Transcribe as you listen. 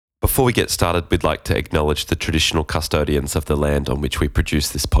Before we get started, we'd like to acknowledge the traditional custodians of the land on which we produce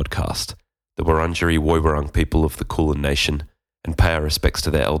this podcast, the Wurundjeri Woiwurrung people of the Kulin Nation, and pay our respects to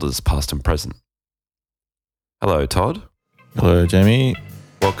their elders past and present. Hello, Todd. Hello, Jamie.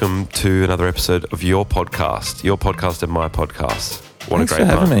 Welcome to another episode of your podcast and my podcast. What Thanks a great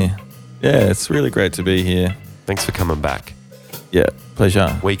for having time. me. Yeah, it's really great to be here. Thanks for coming back. Yeah,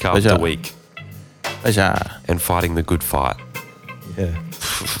 pleasure. Week after week. Pleasure. And fighting the good fight. Yeah.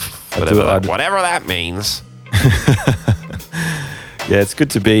 Whatever that means. Yeah, it's good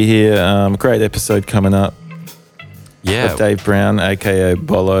to be here. Great episode coming up. Yeah. Got Dave Brown, a.k.a.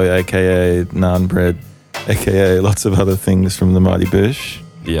 Bolo, a.k.a. Naan Bread, a.k.a. lots of other things from the Mighty Boosh.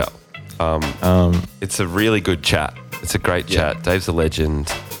 Yeah. It's a really good chat. It's a great chat. Dave's a legend.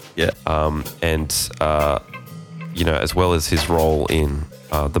 Yeah. As well as his role in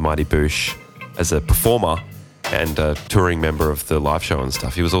the Mighty Boosh as a performer and a touring member of the live show and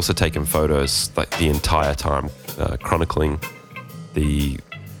stuff, he was also taking photos like the entire time, chronicling the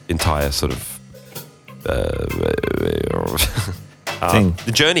entire sort of the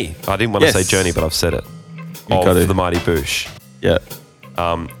journey. I didn't want to say journey, but I've said it. Of the Mighty Boosh. Yeah.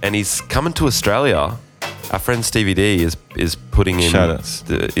 And he's coming to Australia. Our friend Stevie D is putting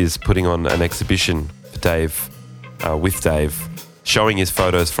on an exhibition for Dave, with Dave, showing his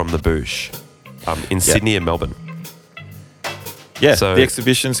photos from the Boosh in Sydney and Melbourne. Yeah, so, the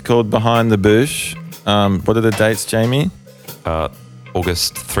exhibition's called Behind the Boosh. What are the dates, Jamie?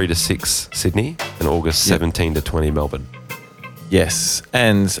 August 3 to 6 Sydney and August 17 to 20 Melbourne. Yes,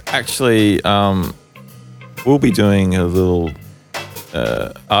 and actually we'll be doing a little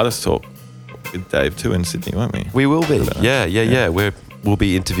artist talk with Dave too in Sydney, won't we? We will be. Yeah. We'll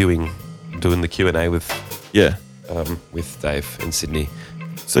be interviewing, doing the Q&A with Dave in Sydney.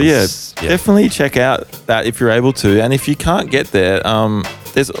 So definitely check out that if you're able to. And if you can't get there,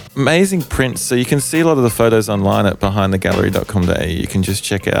 there's amazing prints. So you can see a lot of the photos online at behindthegallery.com.au. You can just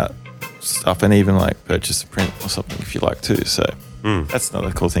check out stuff and even like purchase a print or something if you like to. So that's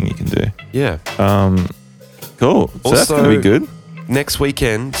another cool thing you can do. Yeah. Cool. So also, that's going to be good. Next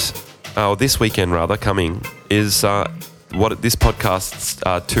weekend, or this weekend rather, coming is this podcast's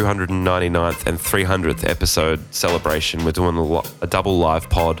 299th and 300th episode celebration. We're doing a double live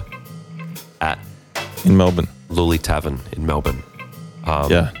pod in Melbourne, Lully Tavern in Melbourne.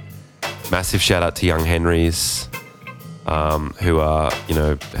 Massive shout out to Young Henrys, who are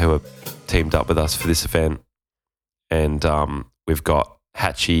teamed up with us for this event, and we've got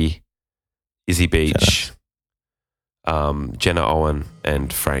Hatchie, Izzy Beach, Jenna Owen,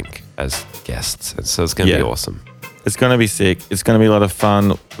 and Frank as guests, and so it's going to be awesome. It's going to be sick. It's going to be a lot of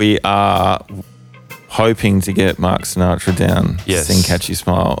fun. We are hoping to get Mark Sinatra down, sing Catchy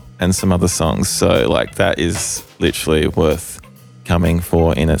Smile and some other songs. So like that is literally worth coming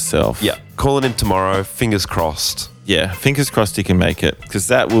for in itself. Yeah. Calling him tomorrow. Fingers crossed. Yeah. Fingers crossed he can make it because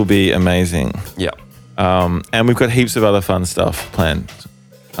that will be amazing. Yeah. And we've got heaps of other fun stuff planned.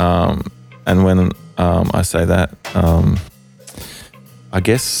 And when I say that, I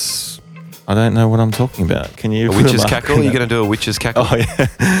guess... I don't know what I'm talking about. Can you? A witch's cackle? Are you going to do a witch's cackle? Oh, yeah.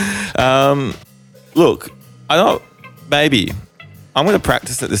 Look, maybe. I'm going to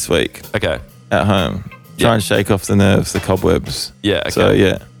practice it this week. Okay. At home. Try and shake off the nerves, the cobwebs. Yeah, okay. So,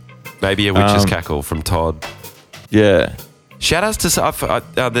 yeah. Maybe a witch's cackle from Todd. Yeah. Shout outs to...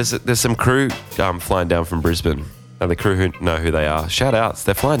 there's some crew flying down from Brisbane. The crew who know who they are. Shout outs.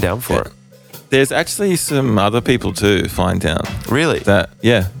 They're flying down for it. There's actually some other people too flying down. Really?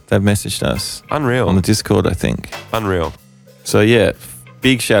 They've messaged us. Unreal. On the Discord, I think. Unreal. So yeah,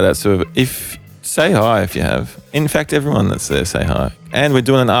 big shout out to say hi if you have. In fact, everyone that's there, say hi. And we're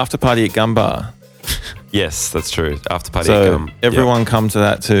doing an after party at Gum Bar. Yes, that's true. After party at Gum. Everyone come to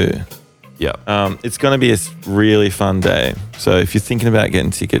that too. Yeah. It's going to be a really fun day. So if you're thinking about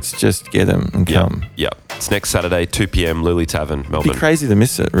getting tickets, just get them and come. Yeah. It's next Saturday, 2 p.m, Lully Tavern, Melbourne. It'd be crazy to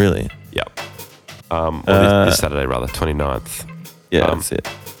miss it, really. Yeah. This Saturday, rather, 29th. Yeah, that's it.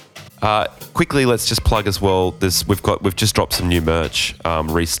 Quickly, let's just plug as well. We've just dropped some new merch,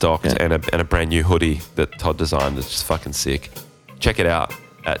 restocked, and a brand new hoodie that Todd designed. It's just fucking sick. Check it out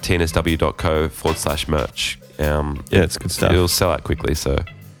at tnsw.co/merch. It's good stuff. It'll sell out quickly, so.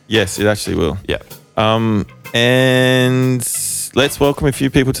 Yes, it actually will. Yeah. And let's welcome a few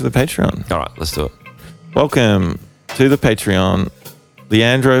people to the Patreon. All right, let's do it. Welcome to the Patreon,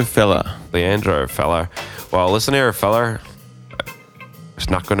 Leandro Fella. Well, listen here, fella. It's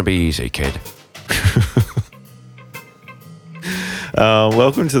not going to be easy, kid.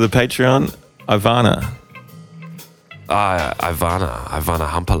 Welcome to the Patreon, Ivana. Ivana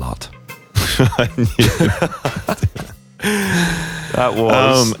Humpalot. I knew it. That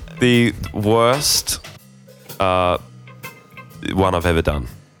was the worst one I've ever done.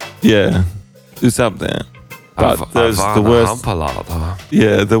 Yeah, it's up there. But there's the worst.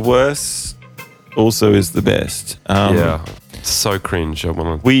 Yeah, the worst also is the best. Yeah, so cringe.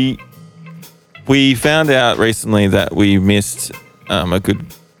 We found out recently that we missed a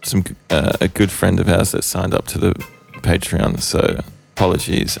good friend of ours that signed up to the Patreon. So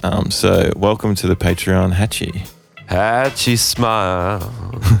apologies. So welcome to the Patreon, Hatchie. Hatchie smile.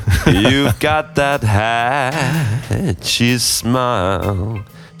 You've got that Hatchie smile.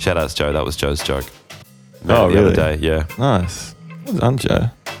 Shout outs, Joe. That was Joe's joke. Oh, the really? other day, yeah. Nice. Well done, Joe.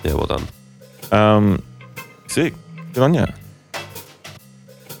 Yeah, well done. Sick. Good on you.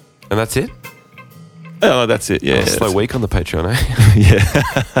 And that's it? Oh, that's it. Yeah. Slow week on the Patreon, eh? Yeah.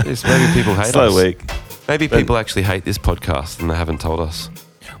 Maybe people hate us. Slow week. Maybe people actually hate this podcast and they haven't told us.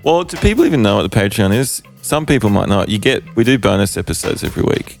 Well, do people even know what the Patreon is? Some people might not. We do bonus episodes every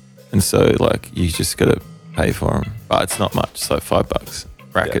week. And so, you just got to pay for them. But it's not much. So $5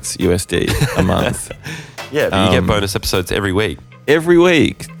 brackets USD a month. Yeah, but you get bonus episodes every week. Every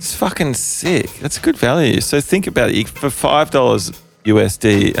week. It's fucking sick. That's good value. So think about it. For $5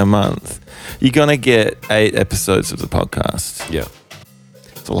 USD a month, you're going to get 8 episodes of the podcast. Yeah.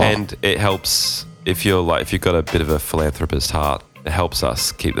 It's a lot. And it helps if you've got a bit of a philanthropist heart, it helps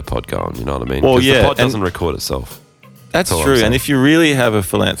us keep the pod going, you know what I mean? Well, yeah. The pod doesn't record itself. That's true. And if you really have a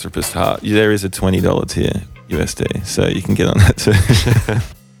philanthropist heart, there is a $20 tier USD. So you can get on that too.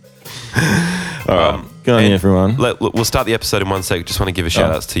 All right. Good on you, everyone. We'll start the episode in 1 sec. Just want to give a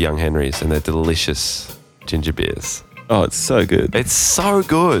shout out to Young Henry's and their delicious ginger beers. Oh, it's so good. It's so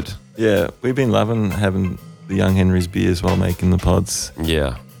good. Yeah. We've been loving having the Young Henry's beers while making the pods.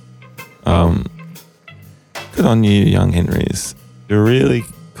 Yeah. Good on you, Young Henry's. You're really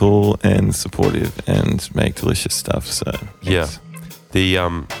cool and supportive and make delicious stuff. So yeah, the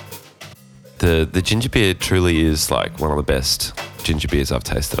ginger beer truly is one of the best ginger beers I've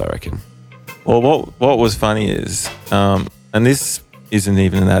tasted, I reckon. Well, what was funny is, and this isn't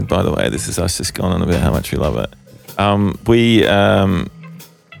even an ad, by the way. This is us just going on about how much we love it.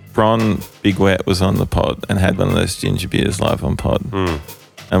 Bron Big Wet was on the pod and had one of those ginger beers live on pod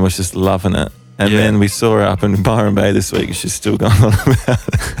and was just loving it. And then we saw her up in Byron Bay this week and she's still going on about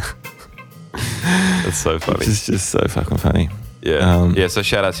it. That's so funny. It's just so fucking funny. Yeah. So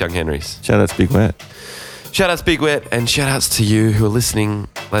shout outs Young Henry's. Shout outs Big Wet. Shout outs Big Wet and shout outs to you who are listening.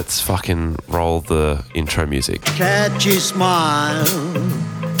 Let's fucking roll the intro music. Catchy smile.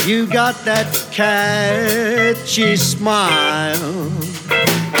 You got that catchy smile.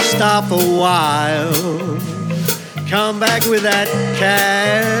 Stop a while. Come back with that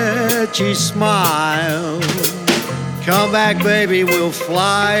catchy smile. Come back, baby, we'll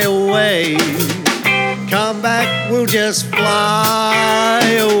fly away. Come back, we'll just fly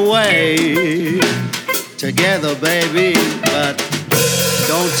away. Together, baby, but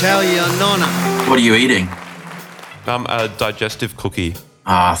don't tell your nonna. What are you eating? A digestive cookie.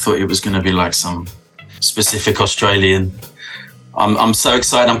 I thought it was going to be like some specific Australian. I'm so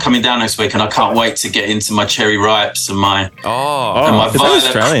excited. I'm coming down next week and I can't wait to get into my cherry ripes and my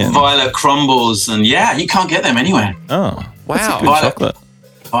violet crumbles. And yeah, you can't get them anywhere. Oh, wow. That's a good chocolate.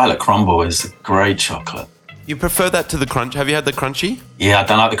 Violet crumble is a great chocolate. You prefer that to the crunch? Have you had the crunchy? Yeah, I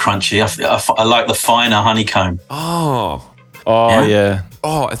don't like the crunchy. I like the finer honeycomb. Oh, yeah.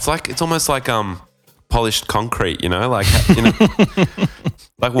 Oh, it's almost like polished concrete, like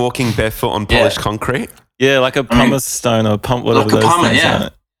walking barefoot on polished concrete. Yeah, like a pumice stone or whatever like a those pumice, things yeah.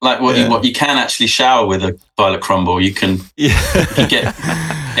 are. Like what you can actually shower with a violet crumble. You can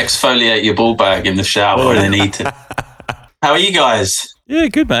exfoliate your ball bag in the shower and then eat it. How are you guys? Yeah,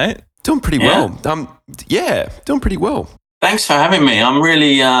 good, mate. Doing pretty well. Doing pretty well. Thanks for having me. I'm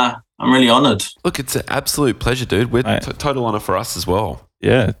really honoured. Look, it's an absolute pleasure, dude. We're total honour for us as well.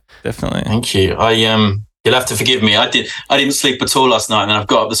 Yeah, definitely. Thank you. You'll have to forgive me. I didn't sleep at all last night, and I've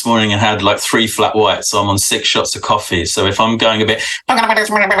got up this morning and had 3 flat whites, so I'm on 6 shots of coffee. So if I'm going a bit, you'll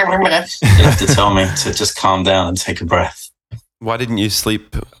have to tell me to just calm down and take a breath. Why didn't you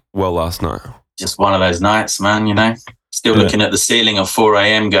sleep well last night? Just one of those nights, man. Still looking at the ceiling at 4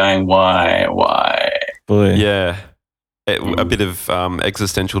 a.m. going, why? Boy. Yeah. A bit of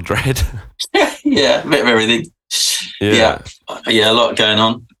existential dread. Yeah, a bit of everything. Yeah, a lot going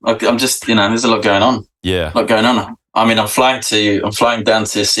on. I'm just, there's a lot going on. Yeah. A lot going on. I mean, I'm flying down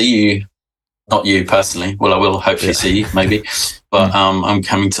to see you, not you personally. Well, I will hopefully see you, maybe. But I'm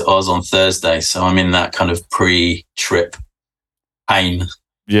coming to Oz on Thursday, so I'm in that kind of pre-trip pain.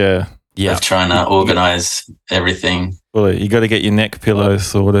 Yeah. Of trying to organise everything. Well, you got to get your neck pillow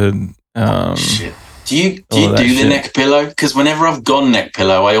sorted. Shit. Do you All that do the shit. neck pillow? Because whenever I've gone neck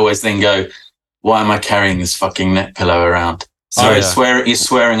pillow, I always then go, why am I carrying this fucking neck pillow around? Sorry, you're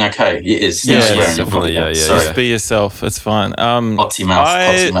swearing okay? It is. Yeah, You're yeah, swearing. definitely, yeah. Sorry. Just be yourself. It's fine. Potty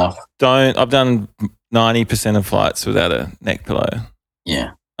mouth. I've done 90% of flights without a neck pillow.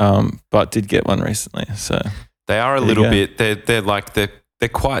 Yeah. But did get one recently. So They are a There little you bit. They're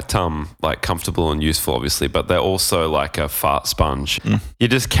quite like comfortable and useful, obviously, but they're also like a fart sponge. You're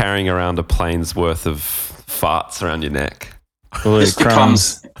just carrying around a plane's worth of farts around your neck. It's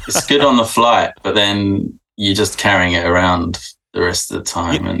good on the flight, but then you're just carrying it around the rest of the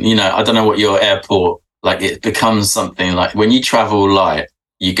time. And, I don't know what your airport, like it becomes something like when you travel light,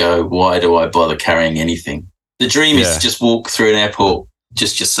 you go, why do I bother carrying anything? The dream is to just walk through an airport,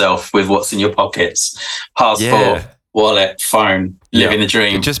 just yourself with what's in your pockets, passport, wallet, phone, living the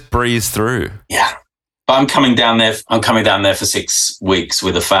dream. You just breeze through. Yeah. But I'm coming down there for 6 weeks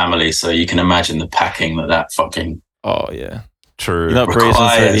with a family. So you can imagine the packing that fucking. Oh, yeah. True. You're not breezing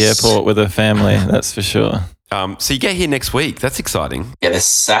through the airport with a family, that's for sure. So you get here next week. That's exciting. Yeah, this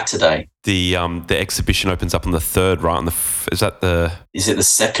Saturday. The exhibition opens up on the 3rd, right? Is it the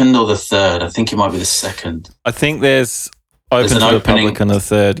 2nd or the 3rd? I think it might be the 2nd. I think there's open to the public on the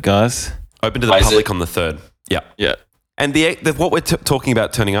 3rd, guys. Open to the public on the 3rd. Yeah. Yeah. And what we're talking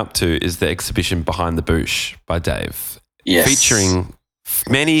about turning up to is the exhibition Behind the Boosh by Dave. Yes. Featuring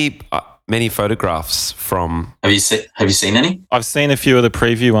many photographs from. Have you seen any? I've seen a few of the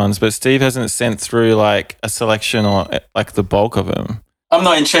preview ones, but Steve hasn't sent through like a selection or like the bulk of them. I'm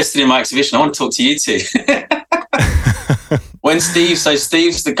not interested in my exhibition. I want to talk to you two.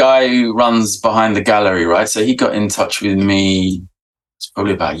 Steve's the guy who runs behind the gallery, right? So he got in touch with me, it's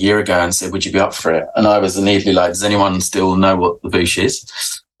probably about a year ago, and said, would you be up for it? And I was immediately like, does anyone still know what the Boosh is?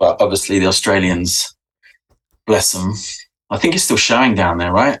 But obviously the Australians, bless them, I think it's still showing down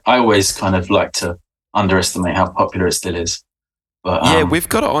there, right? I always kind of like to underestimate how popular it still is. But yeah, we've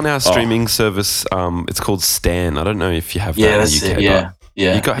got it on our streaming service. It's called Stan. I don't know if you have that in the UK.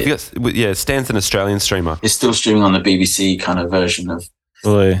 Yeah. Stan's an Australian streamer. It's still streaming on the BBC kind of version of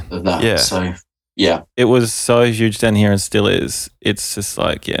that. Yeah. So yeah, it was so huge down here and still is. It's just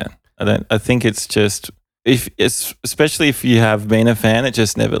like I think it's just especially if you have been a fan, it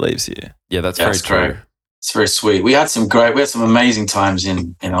just never leaves you. Yeah, that's very true. It's very sweet. We had some amazing times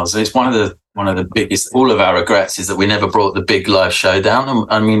in Oz. It's one of the biggest. All of our regrets is that we never brought the big live show down.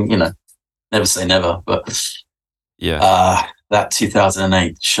 I mean, never say never, but that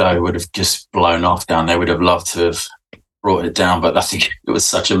 2008 show would have just blown off down there. We'd have loved to have brought it down, but I think it was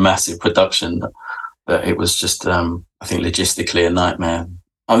such a massive production that it was just, I think, logistically a nightmare.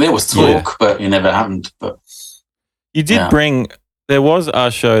 I mean, there was talk, but it never happened. But you did bring. There was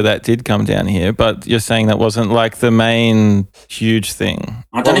a show that did come down here, but you're saying that wasn't like the main huge thing.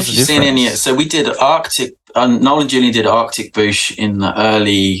 I don't know if you've seen any. So we did Arctic. Noel and Julian did Arctic Boosh in the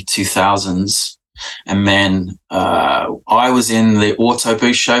early 2000s, and then I was in the Auto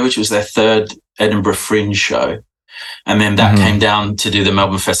Boosh show, which was their 3rd Edinburgh Fringe show, and then that came down to do the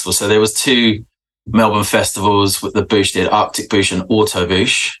Melbourne Festival. So there was 2 Melbourne festivals with the Boosh did Arctic Boosh and Auto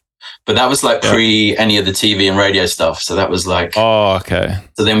Boosh. But that was like pre any of the TV and radio stuff. So that was like... Oh, okay.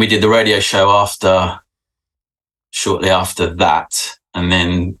 So then we did the radio show shortly after that, and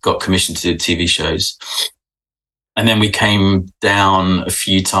then got commissioned to do TV shows. And then we came down a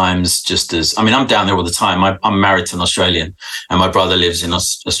few times I'm down there all the time. I'm married to an Australian and my brother lives in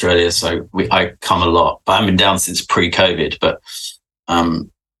Australia. So I come a lot, but I haven't been down since pre-COVID. But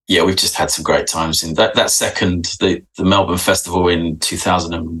we've just had some great times. In that second, the Melbourne Festival in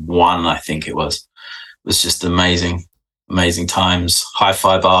 2001, I think it was just amazing times.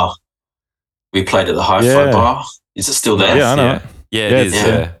 Hi-Fi Bar. We played at the Hi-Fi Bar. Is it still there? Yeah, I know. Yeah, it is.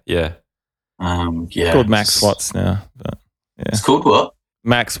 Yeah. It's called Max Watts now. But It's called what?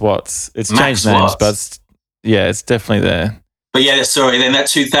 Max Watts. It's changed names, but it's definitely there. But then that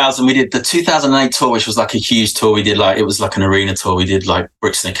 2000, we did the 2008 tour, which was like a huge tour. We did it was like an arena tour. We did like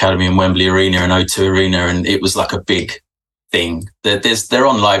Brixton Academy and Wembley Arena and O2 Arena. And it was like a big thing. They're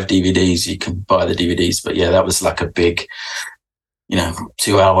on live DVDs. You can buy the DVDs. But that was like a big,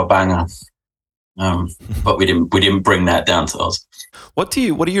 2-hour banger. But we didn't bring that down to us. What do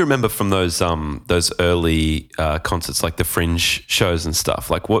you remember from those early concerts, like the Fringe shows and stuff?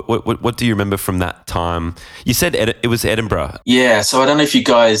 Like what do you remember from that time? You said it was Edinburgh. Yeah, so I don't know if you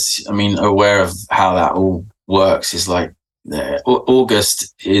guys, are aware of how that all works. Is like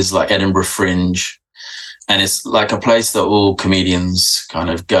August is like Edinburgh Fringe, and it's like a place that all comedians kind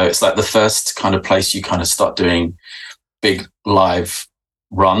of go. It's like the first kind of place you kind of start doing big live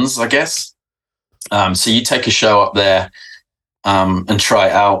runs, I guess. So you take a show up there and try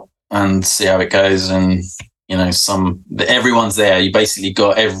it out and see how it goes. And everyone's there. You basically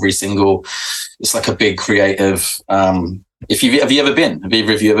got every single. It's like a big creative. Have you ever been? Have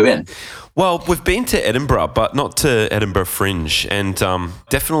either of you ever been? Well, we've been to Edinburgh, but not to Edinburgh Fringe, and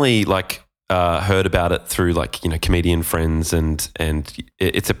definitely heard about it through comedian friends, and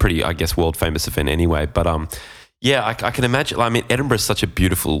it's a pretty, I guess, world famous event anyway. But I can imagine. I mean, Edinburgh is such a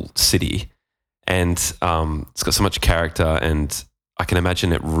beautiful city, and it's got so much character, and I can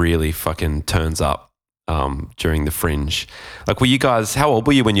imagine it really fucking turns up during the Fringe. Were you guys? How old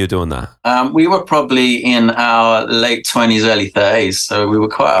were you when you were doing that? We were probably in our late 20s, early 30s, so we were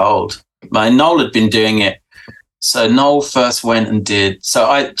quite old. Noel had been doing it. So Noel first went and did.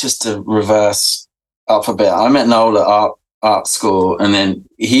 So just to reverse up a bit, I met Noel at art school, and then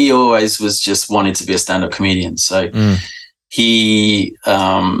he always was just wanted to be a stand-up comedian. So he,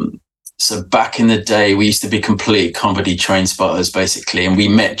 so back in the day, we used to be complete comedy train spotters, basically. And we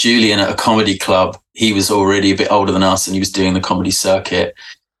met Julian at a comedy club. He was already a bit older than us, and he was doing the comedy circuit.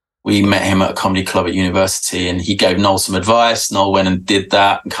 We met him at a comedy club at university, and he gave Noel some advice. Noel went and did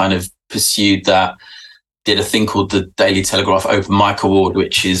that and kind of pursued that. Did a thing called the Daily Telegraph Open Mic Award,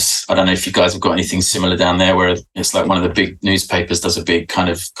 which is, I don't know if you guys have got anything similar down there, where it's like one of the big newspapers does a big kind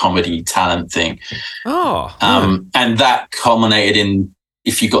of comedy talent thing. Oh. And that culminated in,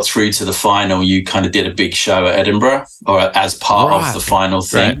 if you got through to the final, you kind of did a big show at Edinburgh, or as part of the final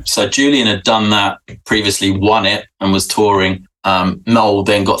thing. Right. So Julian had done that previously, won it, and was touring. Noel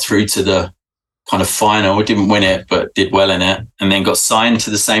then got through to the kind of final, didn't win it, but did well in it, and then got signed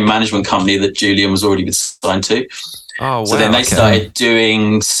to the same management company that Julian was already signed to. Oh, wow. So then they started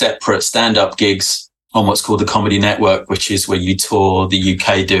doing separate stand-up gigs on what's called the Comedy Network, which is where you tour the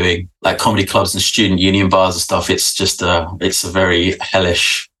UK doing like comedy clubs and student union bars and stuff. It's just it's a very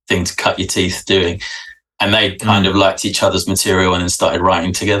hellish thing to cut your teeth doing. And they kind of liked each other's material and then started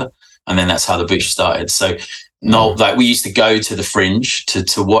writing together. And then that's how the Boosh started. So Noel, we used to go to the Fringe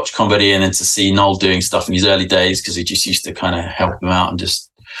to watch comedy and then to see Noel doing stuff in his early days, because we just used to kind of help him out and just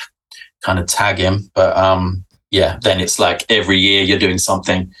kind of tag him. But then it's like every year you're doing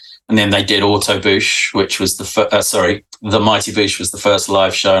something. And then they did Auto Boosh, which was the Mighty Boosh was the first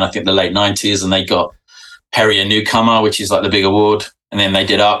live show in I think the late 90s, and they got Perry a Newcomer, which is like the big award. And then they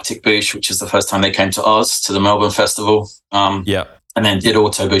did Arctic Boosh, which is the first time they came to Oz, to the Melbourne Festival. And then did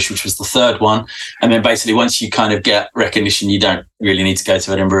Auto Boosh, which was the third one. And then basically once you kind of get recognition, you don't really need to go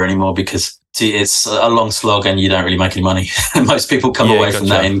to Edinburgh anymore, because it's a long slog and you don't really make any money. Most people come away from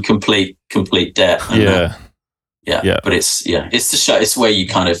that in complete debt. And, but it's the show. It's where you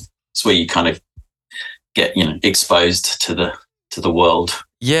kind of get, exposed to the world.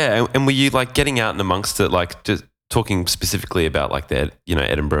 Yeah. And were you like getting out and amongst it, like just talking specifically about like the,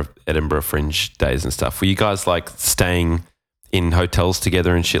 Edinburgh Fringe days and stuff? Were you guys like staying in hotels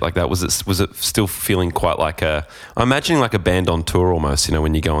together and shit like that? Was it still feeling quite like I'm imagining like a band on tour almost,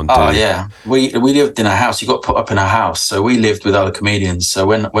 when you go on tour? Oh yeah. We lived in a house. You got put up in a house. So we lived with other comedians. So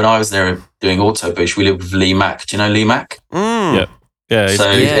when I was there doing Auto Boosh, we lived with Lee Mack. Do you know Lee Mack? Yeah. Yeah.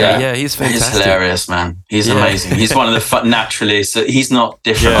 He's fantastic. He's hilarious, man. He's amazing. He's one of the naturally. So he's not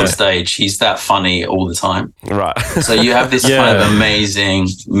different on stage. He's that funny all the time. Right. So you have this kind of amazing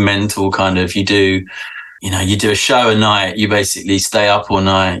mental kind of, you do a show a night, you basically stay up all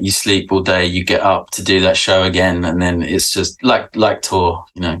night, you sleep all day, you get up to do that show again, and then it's just like tour,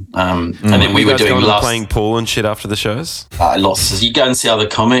 And then we were doing playing pool and shit after the shows. Lots. You go and see other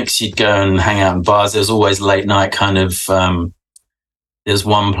comics. You'd go and hang out in bars. There's always late night kind of. There's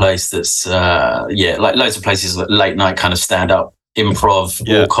one place that's like loads of places that late night kind of stand up. Improv,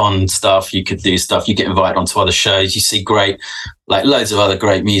 walk-on stuff. You could do stuff. You get invited onto other shows. You see loads of other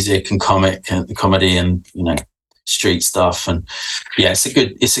great music and comedy and street stuff. And it's a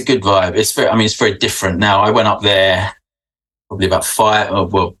good vibe. It's very different now. I went up there probably about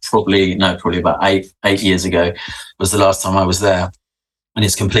probably about eight years ago was the last time I was there, and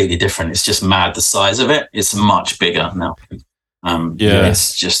it's completely different. It's just mad the size of it. It's much bigger now.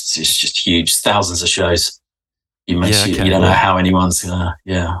 It's just huge. Thousands of shows. You don't know how anyone's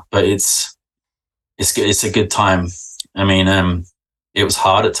but it's good. It's a good time. I mean, it was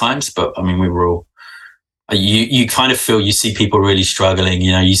hard at times, but I mean, we were all. You kind of feel, you see people really struggling.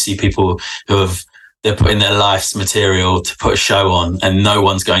 You see people who they're putting their life's material to put a show on, and no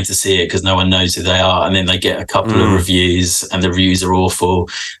one's going to see it because no one knows who they are. And then they get a couple of reviews, and the reviews are awful,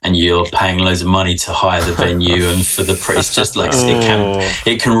 and you're paying loads of money to hire the venue and for the it's just like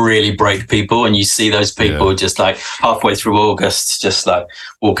it can really break people. And you see those people just like halfway through August, just like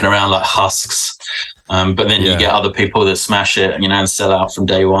walking around like husks. But then you get other people that smash it, and sell out from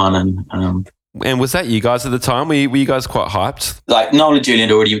day one. And And was that you guys at the time? Were you guys quite hyped? Like Noel and Julian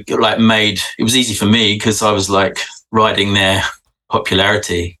had already like made, it was easy for me because I was like riding their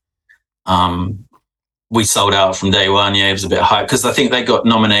popularity. We sold out from day one. Yeah, it was a bit hype because I think they got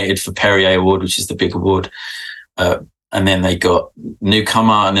nominated for Perrier Award, which is the big award. And then they got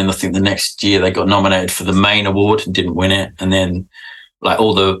newcomer. And then I think the next year they got nominated for the main award and didn't win it. And then like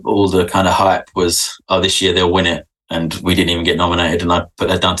all the kind of hype was, oh, this year they'll win it. And we didn't even get nominated, and I put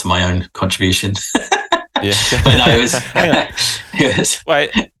that down to my own contribution. Yeah, but no, it was.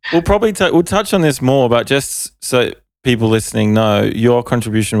 Wait, we'll probably we'll touch on this more, but just so people listening know, your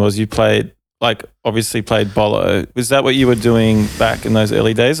contribution was you played, like, obviously played Bolo. Was that what you were doing back in those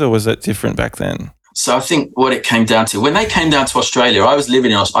early days, or was it different back then? So I think what it came down to, when they came down to Australia, I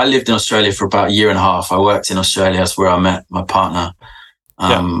lived in Australia for about a year and a half. I worked in Australia. That's where I met my partner.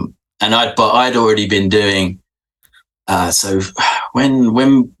 And I'd already been doing. So when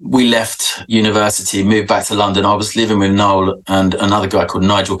we left university, moved back to London, I was living with Noel and another guy called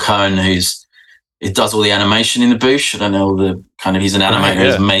Nigel Cohen, he does all the animation in the Boosh. I don't know he's an animator,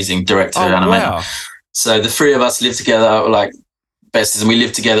 he's an amazing director, animator. Wow. So the three of us lived together like besties, and we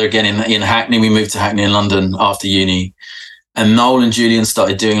lived together again in Hackney. We moved to Hackney in London after uni, and Noel and Julian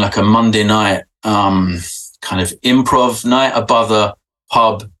started doing like a Monday night kind of improv night above a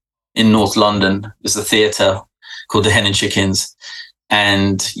pub in North London. There's a theatre called the Hen and Chickens,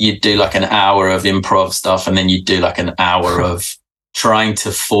 and you'd do like an hour of improv stuff, and then you'd do like an hour of trying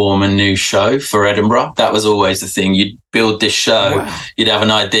to form a new show for Edinburgh. That was always the thing. You'd build this show, wow. You'd have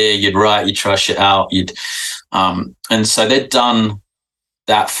an idea, you'd write, you'd try shit out, and so they'd done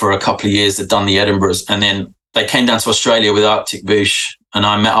that for a couple of years. They'd done the Edinburghs, and then they came down to Australia with Arctic Boosh, and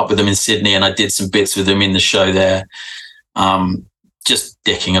I met up with them in Sydney, and I did some bits with them in the show there. Just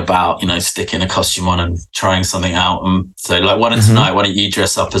dicking about, sticking a costume on and trying something out. And so like, why don't you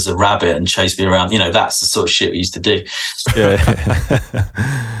dress up as a rabbit and chase me around? That's the sort of shit we used to do. Yeah.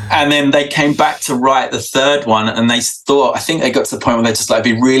 And then they came back to write the third one, and I think they got to the point where they just like,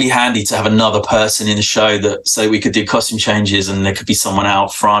 it'd be really handy to have another person in the show so we could do costume changes, and there could be someone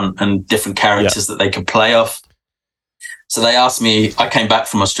out front and different characters that they could play off. So they asked me, I came back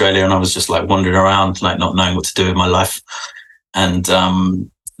from Australia and I was just like wandering around, like not knowing what to do with my life. And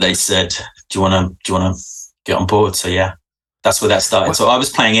they said, "Do you want to get on board?" So yeah, that's where that started. What? So I was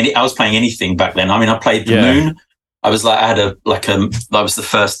playing anything back then. I mean, I played the Moon. I was like, I was the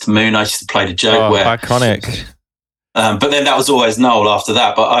first Moon. I used to play the joke where iconic. But then that was always Noel after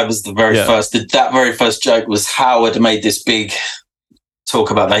that. But I was the very first. That very first joke was Howard made this big talk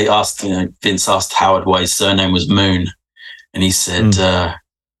about. They asked, Vince asked Howard why his surname was Moon, and he said, the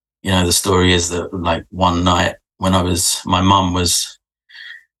story is that like one night, when my mum went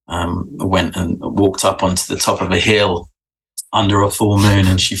and walked up onto the top of a hill under a full moon,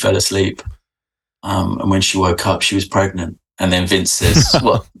 and she fell asleep. And when she woke up, she was pregnant. And then Vince says,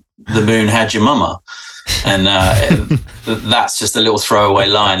 "Well, the moon had your mama," and that's just a little throwaway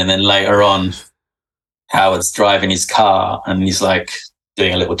line. And then later on, Howard's driving his car, and he's like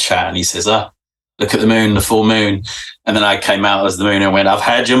doing a little chat, and he says, "Look at the moon, the full moon." And then I came out as the moon and went, "I've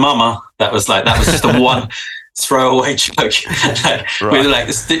had your mama." That was just the one throwaway joke. With like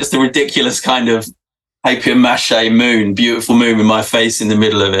it's the ridiculous kind of papier-mâché moon, beautiful moon with my face in the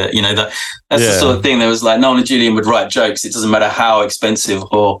middle of it. That's the sort of thing. There was like Noel and Julian would write jokes. It doesn't matter how expensive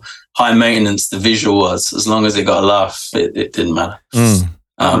or high maintenance the visual was, as long as it got a laugh, it didn't matter.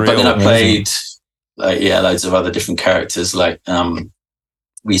 But then I played loads of other different characters. Like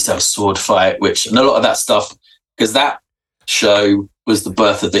we used to have a sword fight, and a lot of that stuff, because that show was the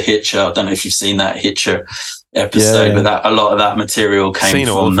birth of the Hitcher. I don't know if you've seen that Hitcher episode, but a lot of that material came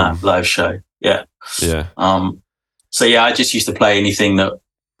from that live show. Yeah. Yeah. So I just used to play anything that,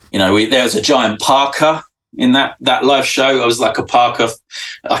 there was a giant parka in that live show. I was like a parka,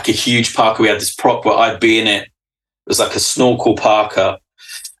 like a huge parka. We had this prop where I'd be in it. It was like a snorkel parka.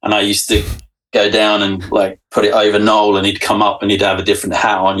 And I used to go down and like put it over Noel, and he'd come up and he'd have a different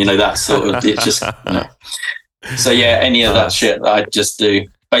hat on, that sort of, it just, So any of that shit I'd just do.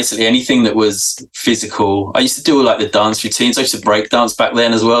 Basically anything that was physical. I used to do like the dance routines. I used to break dance back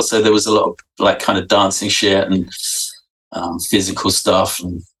then as well. So there was a lot of like kind of dancing shit and physical stuff.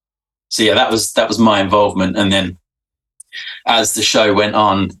 And so that was my involvement. And then as the show went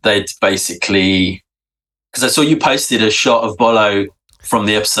on, they'd basically, because I saw you posted a shot of Bolo from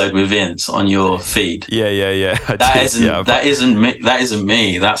the episode with Vince on your feed. Yeah. That isn't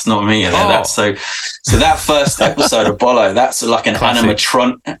me. That's not me. So that first episode of Bolo, that's like an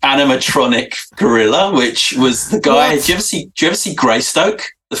animatronic gorilla, which was the guy. Do you ever see Greystoke,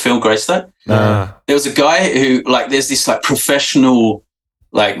 the film Greystoke? No. There was a guy who there's this like professional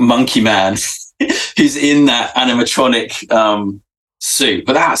like Monkey Man, who's in that animatronic suit.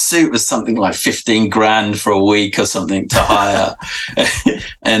 But that suit was something like 15 grand for a week or something to hire.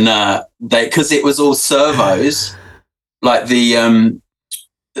 And because it was all servos, like the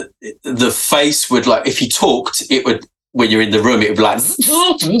face would, like, if he talked, it would, when you're in the room, it would be like,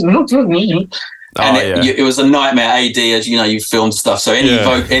 and it was a nightmare AD, as you know, you filmed stuff. So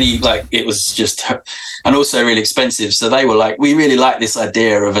it was just, and also really expensive. So they were like, we really like this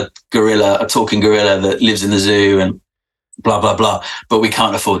idea of a talking gorilla that lives in the zoo and blah, blah, blah, but we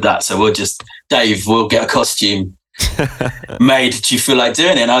can't afford that. So Dave, we'll get a costume made. Do you feel like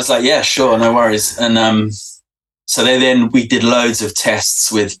doing it? And I was like, yeah, sure, no worries. And so we did loads of tests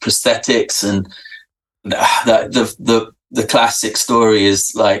with prosthetics, and the classic story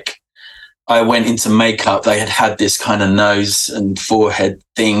is like, I went into makeup. They had this kind of nose and forehead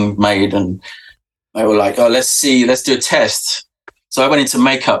thing made, and they were like, oh, let's do a test. So I went into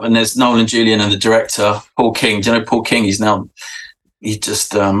makeup, and there's Nolan Julian and the director, Paul King. Do you know Paul King? He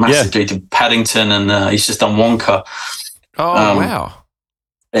just massively did Paddington, and he's just done Wonka. Oh, wow.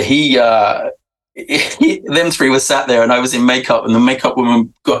 Them three were sat there, and I was in makeup, and the makeup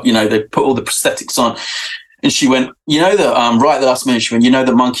woman got, they put all the prosthetics on, and she went, right at the last minute, she went,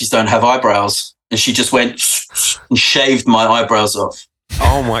 the monkeys don't have eyebrows. And she just went and shaved my eyebrows off.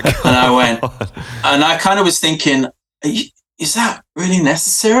 Oh my God. And I went, and I kind of was thinking, is that really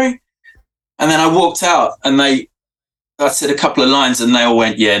necessary? And then I walked out, and I said a couple of lines, and they all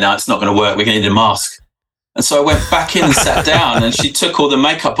went, yeah, no, it's not going to work. We're going to need a mask. And so I went back in and sat down, and she took all the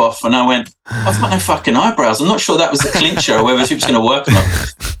makeup off, and I went, I've got no fucking eyebrows. I'm not sure that was a clincher or whether she was going to work or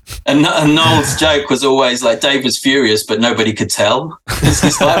not. And Noel's joke was always like, Dave was furious, but nobody could tell. Yeah,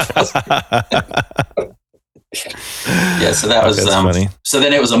 so that was funny. So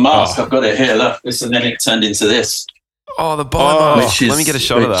then it was a mask. I've got it here, look. And then it turned into this. Oh, the bottom mask. Let me get a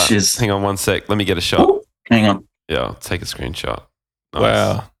shot of that. Hang on one sec. Let me get a shot. Ooh, hang on. Yeah, I'll take a screenshot. Nice.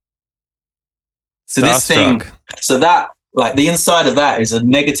 Wow. So this thing, so that, like, the inside of that is a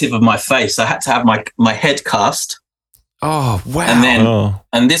negative of my face. I had to have my head cast. Oh, wow. And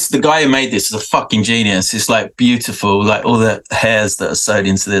then, the guy who made this is a fucking genius. It's like beautiful, like all the hairs that are sewed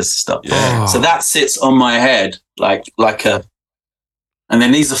into this stuff. Yeah. So that sits on my head like and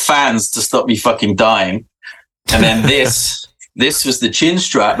then these are fans to stop me fucking dying. And then this was the chin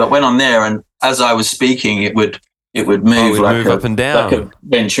strap that went on there. And as I was speaking, it would move move up and down. Like a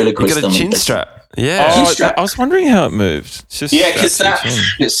ventriloquist. You got a chin strap. Yeah. I was wondering how it moved. Because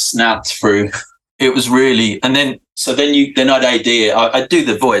it snapped through. It was really, and then I'd AD it. I'd do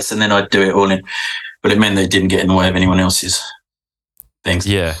the voice, and then I'd do it all in. But it meant they didn't get in the way of anyone else's things.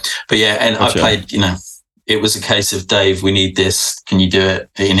 Yeah. But yeah, and I played, it was a case of, Dave, we need this. Can you do it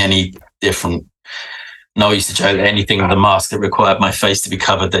in any different? No, I used to joke that anything with a mask that required my face to be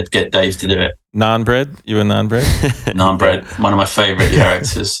covered, they'd get Dave to do it. Naan bread? You were Naan bread? Naan bread, one of my favourite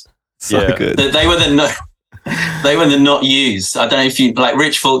characters. So good. They were the not used. I don't know if you like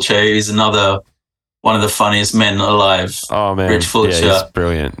Rich Fulcher, who's another one of the funniest men alive. Oh man, Rich Fulcher, he's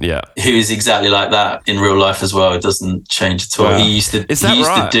brilliant. Yeah, who is exactly like that in real life as well. It doesn't change at all. Wow. He used to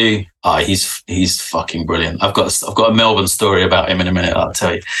do. Oh, he's fucking brilliant. I've got a Melbourne story about him in a minute. I'll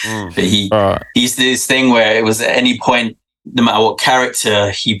tell you. But he used to do this thing where it was at any point, no matter what character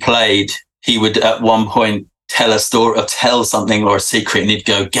he played, he would at one point tell a story or tell something or a secret, and he'd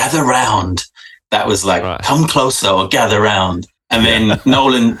go, "Gather round." That was like, "Come closer" or "Gather round." And then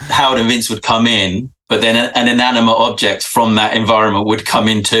Nolan, Howard and Vince would come in, but then an inanimate object from that environment would come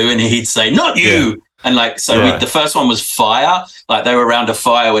in too, and he'd say, "Not you." Yeah. And like, the first one was fire. Like they were around a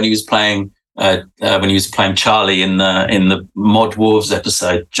fire when he was playing Charlie in the Mod Wolves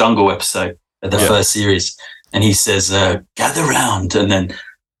episode, Jungle episode of the first series. And he says, "Gather round." And then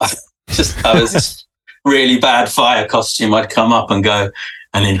I was this really bad fire costume. I'd come up and go,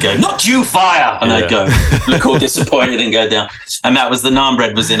 and then go, "Not you, fire!" And I'd go, look all disappointed and go down. And that was the naan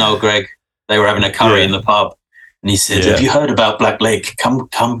bread was in Old Greg. They were having a curry in the pub. And he said, "Have you heard about Black Lake? Come,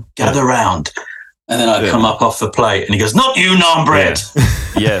 gather round." And then I'd come up off the plate and he goes, "Not you, naan bread."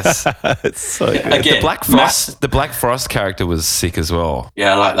 Yes. It's so good. Again, the Black Frost character was sick as well.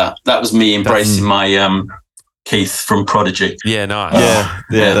 Yeah, I like that. That was me embracing my Keith from Prodigy. Yeah, nice.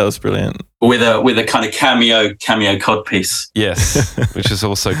 Yeah, that was brilliant. With a kind of cameo codpiece. Yes, which is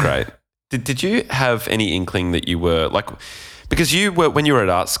also great. Did you have any inkling that you were like, because when you were at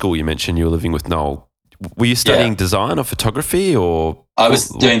art school, you mentioned you were living with Noel. Were you studying design or photography, or? I was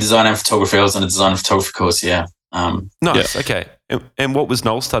doing design and photography. I was on a design and photography course. Yeah. Nice. Yeah. Okay. And what was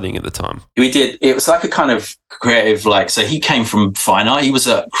Noel studying at the time? It was like a kind of creative, so he came from fine art. He was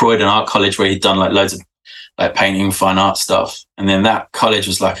at Croydon Art College where he'd done like loads of like painting, fine art stuff. And then that college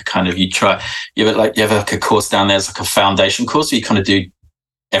was like a kind of, you have like a course down there, it's like a foundation course where you kind of do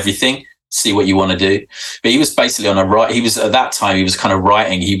everything, see what you want to do. But he was basically on a right. He was at that time, he was kind of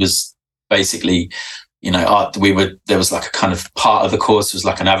writing. He was basically, art. There was like a kind of part of the course was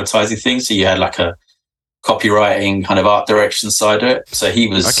like an advertising thing. So you had like a copywriting kind of art direction side of it. So he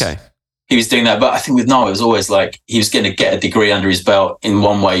was doing that. But I think with Noel, it was always like he was going to get a degree under his belt in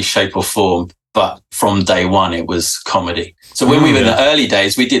one way, shape or form. But from day one, it was comedy. So when we were in the early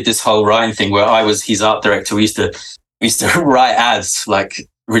days, we did this whole writing thing where I was his art director. We used to write ads, like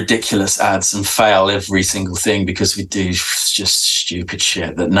ridiculous ads, and fail every single thing because we do just stupid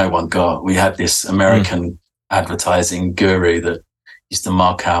shit that no one got. We had this American advertising guru that used to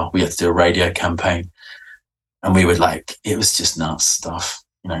mark out. We had to do a radio campaign, and we would it was just nuts stuff.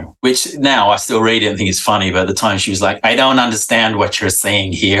 Which now I still read it and think it's funny, but at the time she was like, I don't understand what you're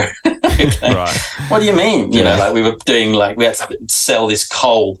saying here. Right. What do you mean? We were doing we had to sell this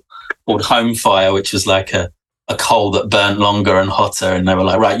coal called Home Fire, which was like a coal that burnt longer and hotter. And they were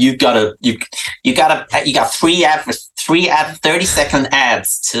like, right, you got 3 30-second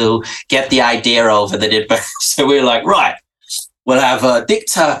ads to get the idea over that it burnt. So we were like, right, we'll have Dick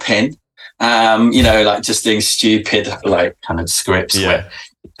Turpin, just doing stupid, kind of scripts. Yeah.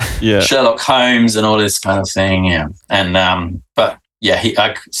 Sherlock Holmes and all this kind of thing. Yeah. And, but yeah,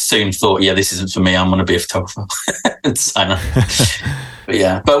 I soon thought, this isn't for me. I'm going to be a photographer.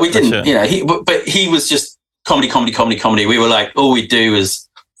 But we didn't, but he was just comedy. We were like, all we do is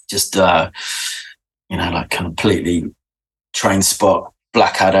just, completely train spot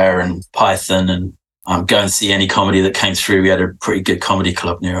Blackadder and Python and go and see any comedy that came through. We had a pretty good comedy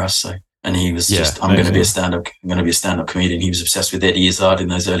club near us. So. And he was I'm going to be a stand-up comedian. He was obsessed with Eddie Izzard in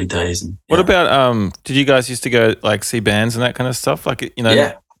those early days. And, What about, did you guys used to go see bands and that kind of stuff? The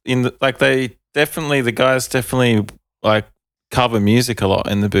guys definitely cover music a lot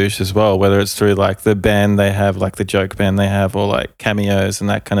in the Boosh as well, whether it's through the band they have, the joke band they have, or cameos and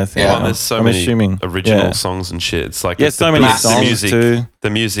that kind of thing. Yeah, there's so many original songs and shit. It's so many songs too. The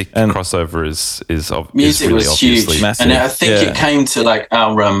music and crossover is music really was huge, massive. And I think it came to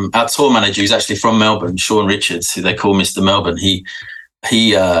our tour manager, who's actually from Melbourne, Sean Richards, who they call Mr. Melbourne. He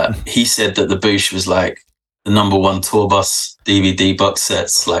said that the Boosh was the number one tour bus DVD box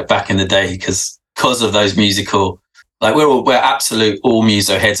sets back in the day because of those musical. We're absolute all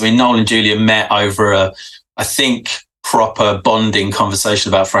muso heads. I mean, Noel and Julia met over a proper bonding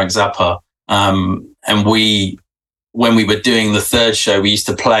conversation about Frank Zappa. And when we were doing the third show, we used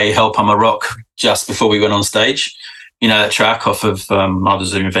to play Help I'm a Rock just before we went on stage. That track off of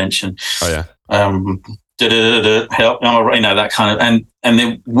Mothers of Invention. Oh yeah. Help I'm a Rock, that kind of. And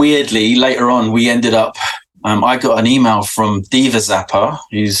then weirdly later on, we ended up. I got an email from Diva Zappa,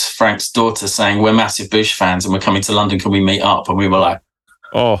 who's Frank's daughter, saying, we're massive Boosh fans and we're coming to London. Can we meet up? And we were like,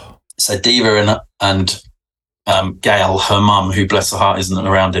 oh. So Diva and Gail, her mum, who bless her heart isn't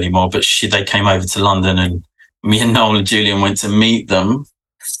around anymore, but they came over to London and me and Noel and Julian went to meet them.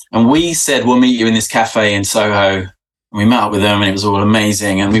 And we said, we'll meet you in this cafe in Soho. And we met up with them and it was all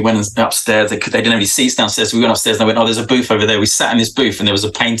amazing. And we went upstairs. They didn't have any seats downstairs. So we went upstairs and they went, there's a booth over there. We sat in this booth and there was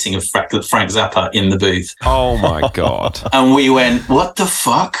a painting of Frank Zappa in the booth. Oh my God. And we went, what the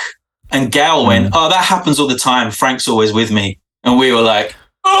fuck? And Gal went, that happens all the time. Frank's always with me. And we were like,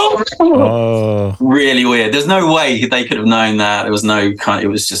 really weird. There's no way they could have known that. There was it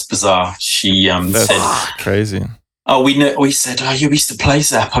was just bizarre. She said, crazy. We said, you used to play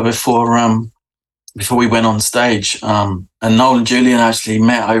Zappa before we went on stage. And Noel and Julian actually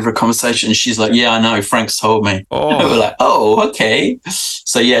met over a conversation. And she's like, yeah, I know. Frank's told me. Oh. We're like, okay.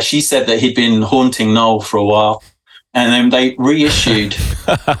 So yeah, she said that he'd been haunting Noel for a while. And then they reissued,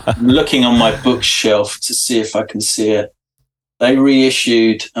 looking on my bookshelf to see if I can see it. They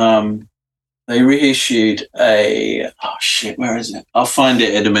reissued where is it? I'll find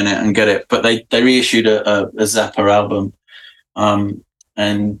it in a minute and get it. But they reissued a Zappa album.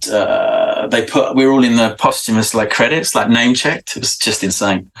 And we were all in the posthumous credits, name checked. It was just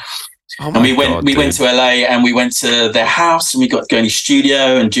insane. Oh and we went to LA and we went to their house and we got to go in his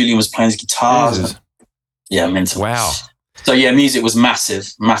studio and Julian was playing his guitar. Yeah, mental. Wow. So yeah, music was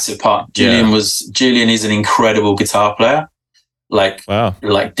massive part. Julian is an incredible guitar player.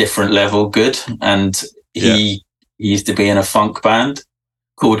 Different level good. And he used to be in a funk band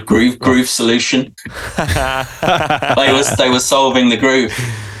called Groove Solution. They were solving the groove.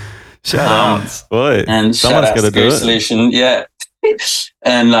 Shout out. Boy, and someone's got to do it. Solution, yeah.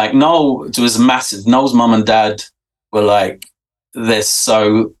 And Noel was massive. Noel's mum and dad were they're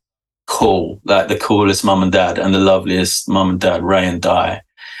so cool, the coolest mum and dad and the loveliest mum and dad, Ray and Di.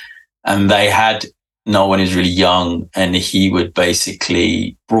 And they had Noel when he was really young, and he would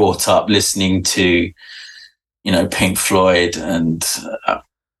basically brought up listening to, Pink Floyd and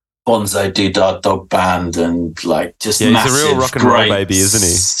Bonzo Doodah Dog Band and like just massive, he's a real rock and roll baby, isn't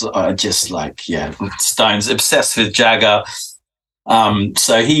he? Just like Stones, obsessed with Jagger.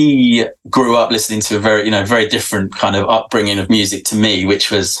 So he grew up listening to a very, very different kind of upbringing of music to me, which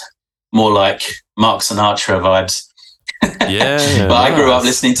was more like Mark Sinatra vibes. Yeah, but I grew up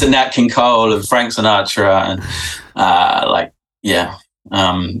listening to Nat King Cole and Frank Sinatra and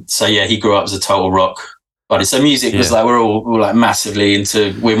so he grew up as a total rock buddy. So music was like we're all like massively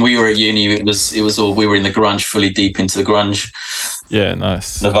into. When we were at uni, it was all we were in the grunge, fully deep into the grunge. Yeah,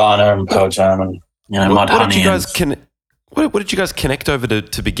 nice. Nirvana and Pearl Jam and Mudhoney. What did you guys connect over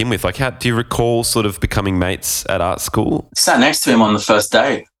to begin with? Like, how do you recall sort of becoming mates at art school? Sat next to him on the first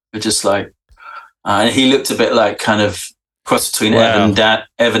day. We're just like, he looked a bit like kind of cross between Evan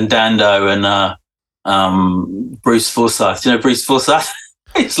Dando and Bruce Forsyth. Do you know Bruce Forsyth?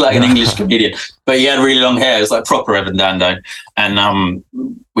 He's like an English comedian, but he had really long hair. It was like proper Evan Dando, and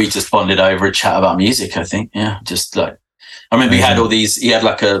we just bonded over a chat about music. I think, just like I remember he had all these. He had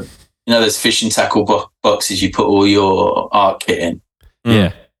like a those fishing tackle boxes you put all your art kit in.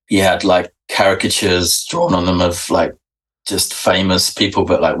 Yeah, he had like caricatures drawn on them of like just famous people,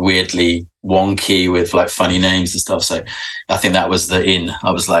 but like weirdly wonky with like funny names and stuff. So I think that was the in.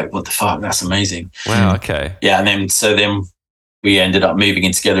 I was like, what the fuck? That's amazing. Wow. Okay. Yeah, and then we ended up moving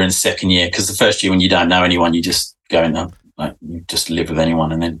in together in the second year, because the first year when you don't know anyone, you just go in like you just live with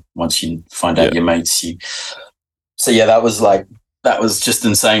anyone, and then once you find out your mates, that was just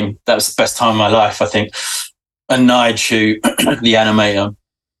insane. That was the best time of my life, I think. And Nige, the animator,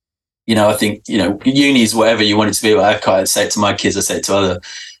 I think, uni's whatever you want it to be. But I say it to my kids, I say it to other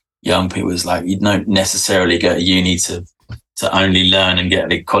young people, it's like you don't necessarily go to uni to only learn and get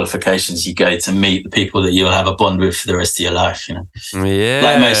the qualifications. You go to meet the people that you'll have a bond with for the rest of your life, Yeah.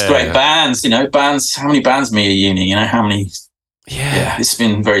 Like most great bands, how many bands meet at uni, how many? Yeah, it's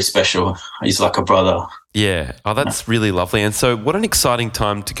been very special. He's like a brother. Yeah. Oh, that's really lovely. And so what an exciting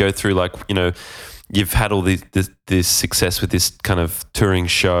time to go through, like, you've had all this success with this kind of touring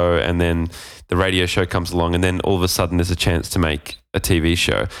show, and then the radio show comes along, and then all of a sudden there's a chance to make a TV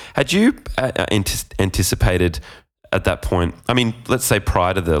show. Had you anticipated at that point, I mean, let's say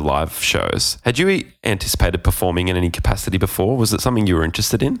prior to the live shows, had you anticipated performing in any capacity before? Was it something you were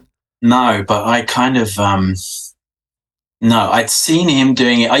interested in? No, but I kind of, I'd seen him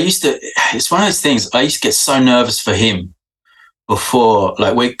doing it. It's one of those things, I used to get so nervous for him before,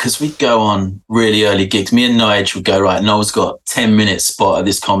 like, because we'd go on really early gigs. Me and Nige would go, right, Noel's got 10-minute spot at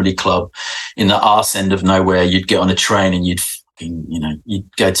this comedy club in the arse end of nowhere. You'd get on a train and you'd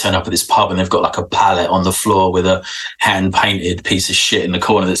go turn up at this pub, and they've got like a pallet on the floor with a hand-painted piece of shit in the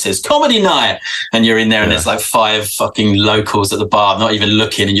corner that says comedy night, and you're in there and there's like 5 fucking locals at the bar not even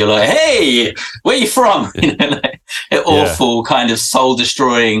looking, and you're like, hey, where you from? Awful kind of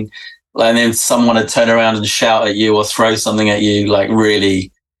soul-destroying, and then someone would turn around and shout at you or throw something at you, like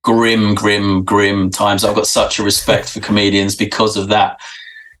really grim times. I've got such a respect for comedians because of that.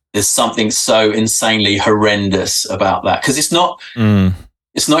 There's something so insanely horrendous about that, because it's not even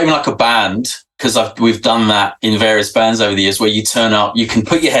like a band, because we've done that in various bands over the years, where you turn up, you can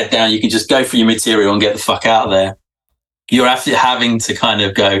put your head down, you can just go for your material and get the fuck out of there. You're actually having to kind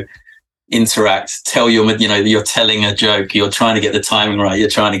of go interact, tell you're telling a joke, you're trying to get the timing right, you're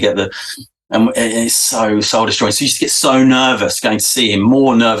trying to get and it's so soul destroying. So you just get so nervous going to see him,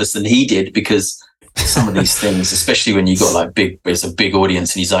 more nervous than he did, because some of these things, especially when you got like there's a big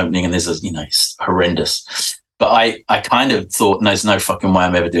audience and he's opening, and there's it's horrendous. But I kind of thought, no, there's no fucking way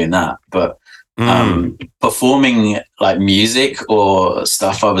I'm ever doing that. But performing like music or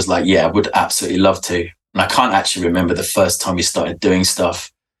stuff, I was like, yeah, I would absolutely love to. And I can't actually remember the first time we started doing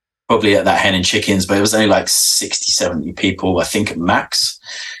stuff, probably at that Hen and Chickens, but it was only like 60, 70 people, I think, at max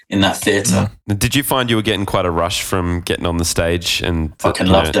in that theatre. Did you find you were getting quite a rush from getting on the stage? And fucking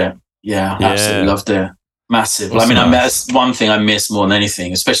loved it. Yeah, absolutely loved it. Massive. Well, I mean, that's one thing I miss more than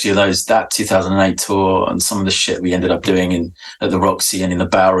anything, especially that 2008 tour and some of the shit we ended up doing at the Roxy and in the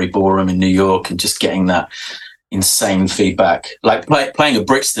Bowery Ballroom in New York, and just getting that insane feedback. Like playing at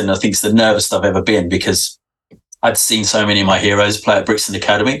Brixton, I think it's the nervous I've ever been, because I'd seen so many of my heroes play at Brixton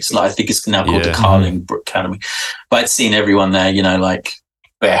Academy. It's like, I think it's now called the Carling Academy. But I'd seen everyone there, like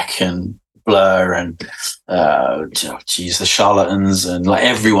Beck and Blur and the Charlatans, and like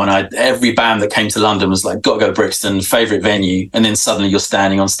every band that came to London was like, got to go to Brixton, favourite venue. And then suddenly you're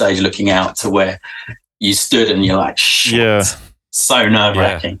standing on stage looking out to where you stood, and you're like, shit, so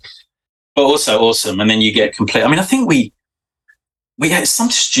nerve-wracking, but also awesome. And then you get complete. I mean, I think it's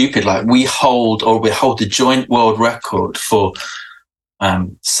something stupid like we hold the joint world record for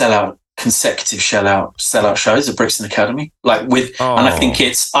consecutive sellout shows at Brixton Academy. Like and I think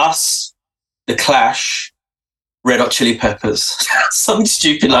it's us, The Clash, Red Hot Chili Peppers, something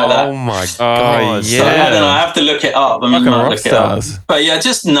stupid like that. Oh my god! yeah. So I don't know. I have to look it up. I mean, Fucking rock look it up. stars. But yeah,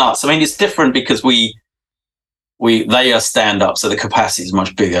 just nuts. I mean, it's different because they are stand up, so the capacity is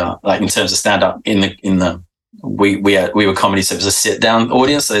much bigger. Like in terms of stand up, we were comedy, so it was a sit down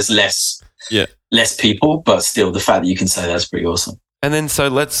audience. So there's less people, but still, the fact that you can say that's pretty awesome. And then so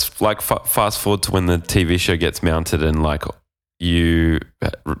let's like fast forward to when the TV show gets mounted and like you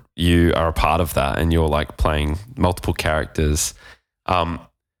are a part of that and you're like playing multiple characters. What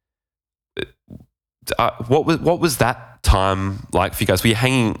was that time like for you guys? Were you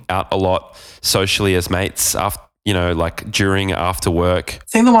hanging out a lot socially as mates after, like during, after work? I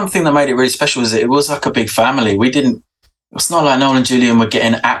think the one thing that made it really special was it was like a big family. It's not like Noel and Julian were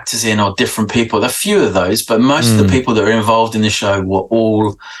getting actors in or different people. There are a few of those, but most of the people that were involved in the show were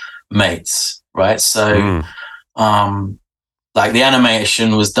all mates, right? So, like the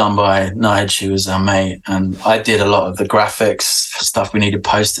animation was done by Nige, who was our mate, and I did a lot of the graphics for stuff. We needed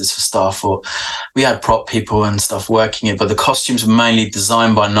posters for stuff, or we had prop people and stuff working it, but the costumes were mainly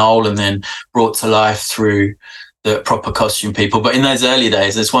designed by Noel and then brought to life through the proper costume people. But in those early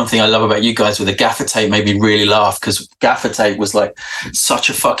days, there's one thing I love about you guys with the gaffer tape made me really laugh, because gaffer tape was like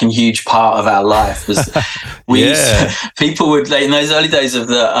such a fucking huge part of our life. People would, like, in those early days of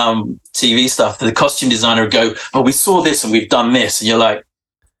the TV stuff, the costume designer would go, "Oh, we saw this and we've done this," and you're like,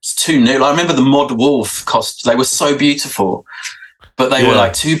 it's too new. Like, I remember the Mod Wolf costumes; they were so beautiful, but they were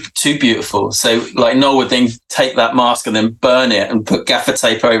like too beautiful. So like Noel would then take that mask and then burn it and put gaffer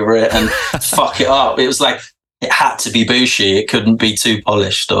tape over it and fuck it up. It was like, it had to be Booshy. It couldn't be too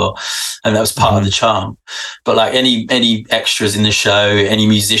polished, and that was part of the charm. But like any extras in the show, any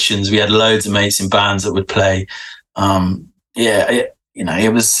musicians, we had loads of mates in bands that would play. It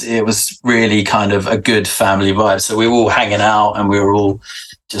was really kind of a good family vibe. So we were all hanging out and we were all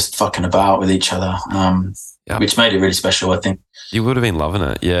just fucking about with each other, which made it really special, I think. You would have been loving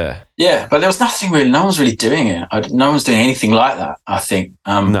it, yeah. Yeah, but there was nothing really. No one's really doing it. No one's doing anything like that, I think.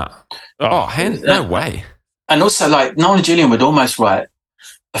 No. No way. And also, like, Noel and Julian would almost write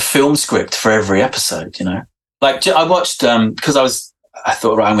a film script for every episode, Like, I watched, because I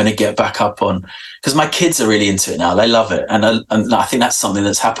thought, right, I'm going to get back up on, because my kids are really into it now. They love it. And I think that's something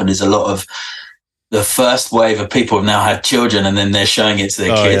that's happened, is a lot of the first wave of people have now had children and then they're showing it to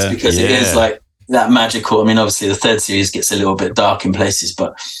their kids, because it is like that magical. I mean, obviously the third series gets a little bit dark in places,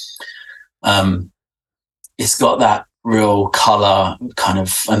 but it's got that real color kind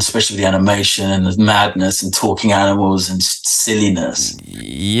of, and especially the animation and the madness and talking animals and silliness.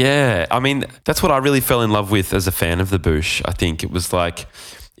 Yeah. I mean, that's what I really fell in love with as a fan of the Boosh. I think it was like,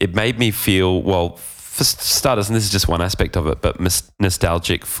 it made me feel, well, for starters, and this is just one aspect of it, but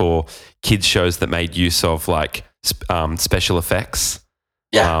nostalgic for kids shows that made use of like special effects.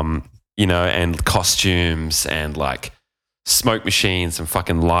 Yeah. And costumes and like smoke machines and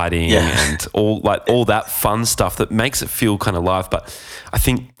fucking lighting and all that fun stuff that makes it feel kind of live. But I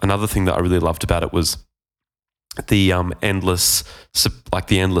think another thing that I really loved about it was the endless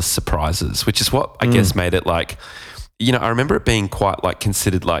surprises, which is what I guess made it like, I remember it being quite like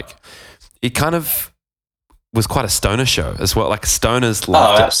considered like, it kind of was quite a stoner show as well. Like stoners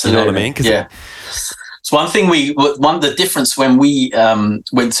loved it. Absolutely. You know what I mean? Yeah. It's one thing the difference when we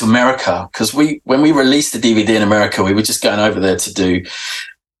went to America, because when we released the DVD in America, we were just going over there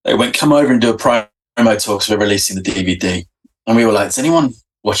come over and do a promo talk, because we're releasing the DVD. And we were like, does anyone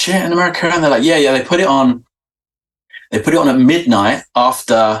watch it in America? And they're like, yeah, they put it on at midnight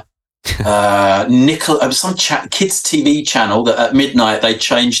after some kids TV channel that at midnight they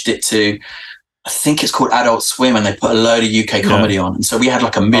changed it to, I think it's called Adult Swim, and they put a load of UK comedy on. And so we had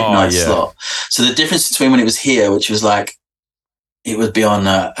like a midnight slot. So the difference between when it was here, which was like, it would be on,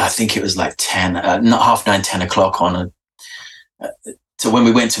 I think it was like 10, not 9:30, 10 o'clock on. So when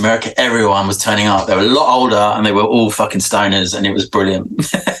we went to America, everyone was turning up. They were a lot older and they were all fucking stoners, and it was brilliant.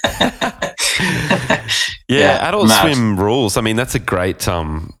 Adult Swim rules. I mean, that's a great,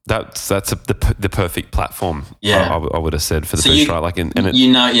 that's the perfect platform. I would have said for the Boosh, right? Like,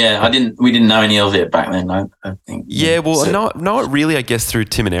 we didn't know any of it back then. I think. Yeah, well, not really. I guess through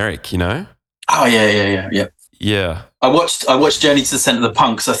Tim and Eric, Oh yeah. Yeah. I watched Journey to the Centre of the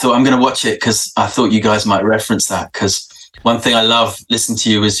Punks. I thought I'm going to watch it because I thought you guys might reference that, because one thing I love listening to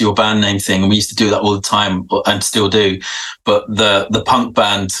you is your band name thing. And we used to do that all the time and still do. But the punk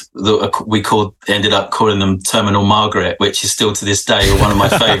band that we ended up calling them Terminal Margaret, which is still to this day one of my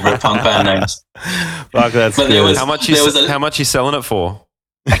favorite punk band names. Fuck, that's good. How much you selling it for?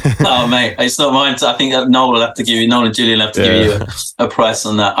 Oh, mate, it's not mine. I think Noel and Julian will have to give you a price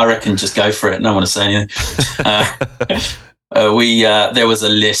on that. I reckon just go for it. No one to say anything. There was a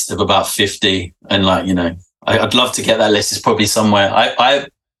list of about 50, and I'd love to get that list. It's probably somewhere.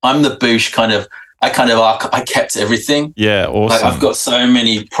 I'm the Boosh kind of. I kept everything. Yeah, awesome. Like I've got so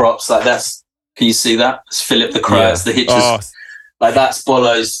many props. Like that's. Can you see that? It's Philip the Crowds, the Hitchers. Oh. Like that's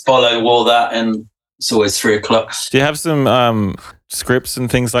Bolo wore that, and it's always 3 o'clock. Do you have some scripts and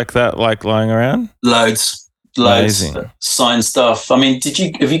things like that, like lying around? Loads. Amazing. Signed stuff. I mean,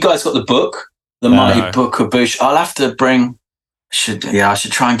 have you guys got the book, the Mighty Book of Boosh? I'll have to bring. I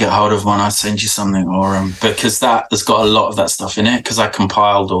should try and get hold of one. I'll send you something, or because that has got a lot of that stuff in it. Because I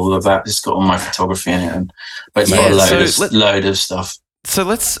compiled all of that. It's got all my photography in it, but it's got a load of stuff.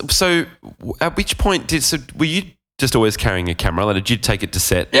 So at which point were you just always carrying a camera? Like, did you take it to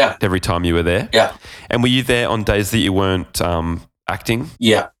set every time you were there? Yeah. And were you there on days that you weren't acting?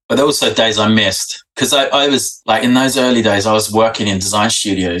 Yeah. But there were also days I missed because I was like in those early days, I was working in design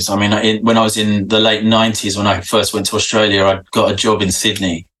studios. I mean, when I was in the late 90s, when I first went to Australia, I got a job in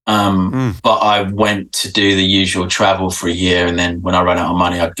Sydney. But I went to do the usual travel for a year. And then when I ran out of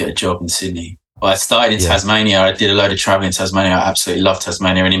money, I'd get a job in Sydney. But I started in Tasmania. I did a load of travel in Tasmania. I absolutely loved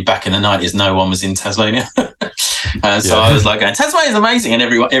Tasmania. And back in the 90s, no one was in Tasmania. So I was like, Tasmania's amazing. And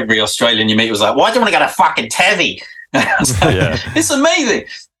every Australian you meet was like, why do you want to go to fucking Tassie? It's amazing.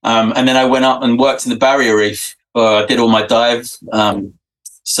 And then I went up and worked in the Barrier Reef. I did all my dive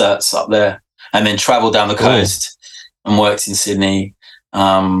certs up there, and then travelled down the coast and worked in Sydney.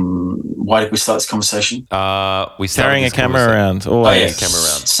 Why did we start this conversation? We carrying a camera around. Always camera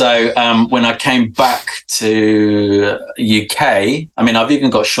around. So when I came back to UK, I mean, I've even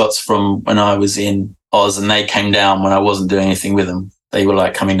got shots from when I was in Oz, and they came down when I wasn't doing anything with them. They were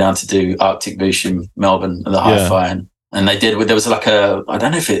like coming down to do Arctic Boosh in Melbourne at the Hi-Fi. And they did, there was like I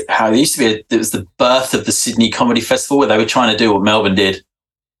don't know how it used to be, it was the birth of the Sydney Comedy Festival where they were trying to do what Melbourne did.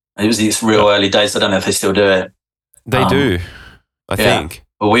 It was these real early days. I don't know if they still do it. They do, I think.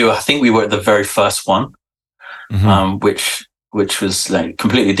 Well, I think we were at the very first one, which was like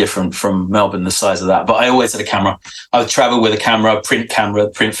completely different from Melbourne, the size of that. But I always had a camera. I would travel with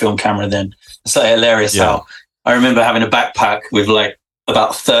a print film camera then. It's like hilarious how I remember having a backpack with like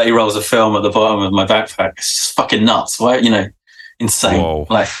about 30 rolls of film at the bottom of my backpack. It's just fucking nuts. Why, insane. Whoa.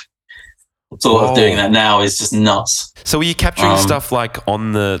 Like, the thought of doing that now is just nuts. So were you capturing stuff like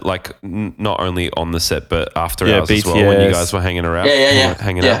on the, not only on the set, but after hours BTS. As well when you guys were hanging around?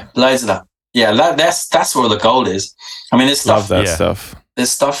 Hanging out? Loads of that. Yeah, that's where the gold is. I mean, there's stuff. Love that stuff.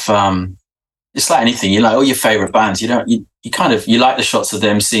 There's stuff, it's like anything. You like all your favorite bands. You like the shots of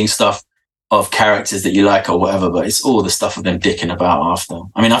them seeing stuff of characters that you like or whatever, but it's all the stuff of them dicking about after.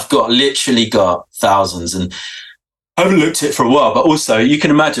 I mean, I've literally got thousands, and I haven't looked at it for a while, but also you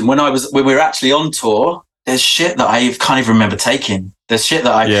can imagine when we were actually on tour, there's shit that I can't even remember taking. There's shit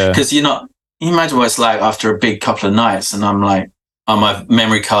that because you imagine what it's like after a big couple of nights, and I'm like, my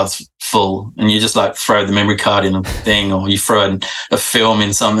memory card's full, and you just like throw the memory card in a thing, or you throw in a film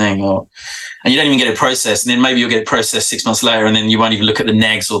in something, and you don't even get it processed, and then maybe you'll get it processed 6 months later, and then you won't even look at the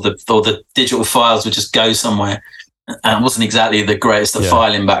negs, or the digital files would just go somewhere. And it wasn't exactly the greatest at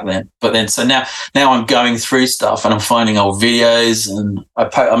filing back then. But then, so now I'm going through stuff and I'm finding old videos, and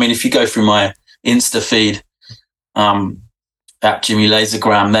I mean, if you go through my Insta feed, at Jimmy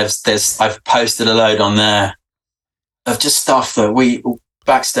Lasergram, I've posted a load on there of just stuff that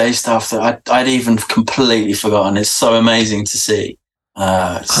backstage stuff that I'd even completely forgotten. It's so amazing to see.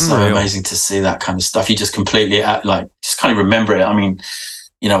 So amazing to see that kind of stuff. You just completely just can't even remember it. I mean,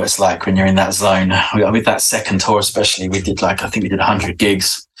 it's like when you're in that zone. With that second tour especially, we did I think we did 100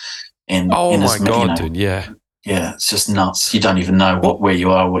 gigs in. Oh my God, dude! Yeah, it's just nuts. You don't even know where you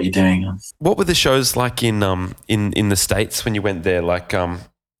are, what you're doing. What were the shows like in the States when you went there?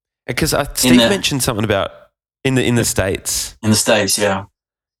 Because Steve mentioned something about in the States. In the States, yeah.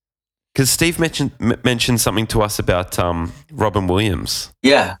 Because Steve mentioned something to us about Robin Williams.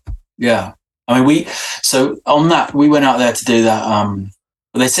 Yeah. I mean, we went out there to do that.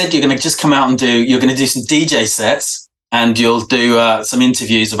 They said you're going to just come out and you're going to do some DJ sets, and you'll do some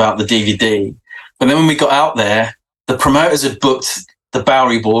interviews about the DVD. But then when we got out there, the promoters had booked the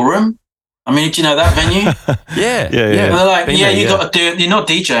Bowery Ballroom. I mean, do you know that venue? Yeah. And they're like, you got to do it. You're not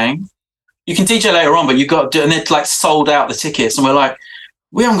DJing. You can DJ later on, but you got to do it. And they're sold out the tickets. And we're like,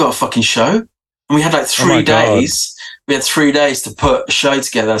 we haven't got a fucking show. And we had 3 days. we had 3 days to put a show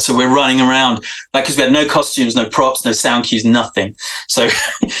together. So we're running around, like, because we had no costumes, no props, no sound cues, nothing. So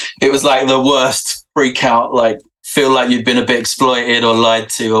it was like the worst freak out, like feel like you'd been a bit exploited or lied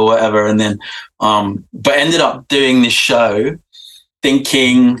to or whatever. And then, but ended up doing this show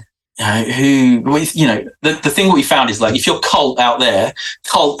thinking, the thing we found is like, if you're cult out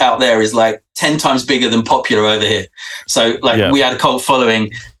there is like 10 times bigger than popular over here. So like we had a cult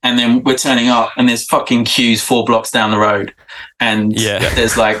following, and then we're turning up and there's fucking queues 4 blocks down the road. And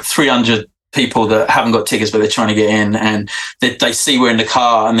there's like 300 people that haven't got tickets, but they're trying to get in, and they see we're in the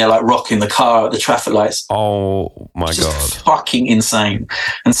car and they're like rocking the car at the traffic lights. Oh my God. Fucking insane.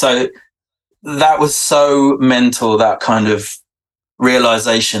 And so that was so mental, that kind of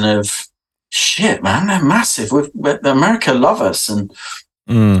realization of shit, man, they're massive. America love us. And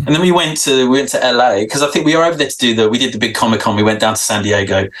then we went to LA, because I think we were over there to we did the big Comic-Con. We went down to San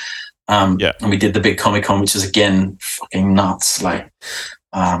Diego, and we did the big Comic-Con, which is again fucking nuts, like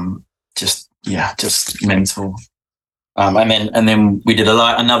just mental. And then we did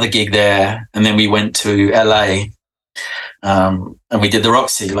another gig there, and then we went to LA, and we did the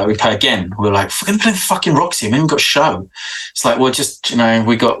Roxy. Like, we play again. We were like, we're gonna play the fucking Roxy. We haven't got a show. It's like, well, just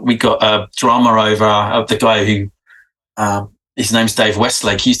we got a drummer over, the guy who his name's Dave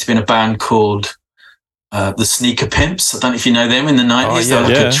Westlake. He used to be in a band called the Sneaker Pimps. I don't know if you know them, in the 90s. They were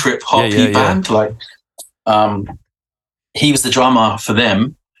like a trip hoppy band. Like, he was the drummer for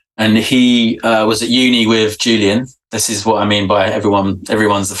them, and he was at uni with Julian. This is what I mean by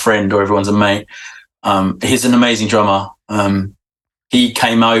everyone's a friend or everyone's a mate. He's an amazing drummer. He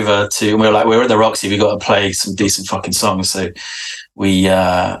came over to, and we were like, we're at the Roxy, we got to play some decent fucking songs. So we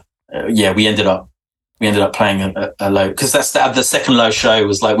ended up playing a low, because that's the second low show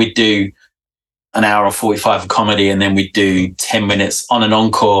was like, we'd do an hour or 45 of comedy, and then we'd do 10 minutes on an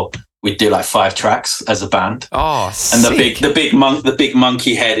encore. We'd do like 5 tracks as a band. Oh, and sick. the big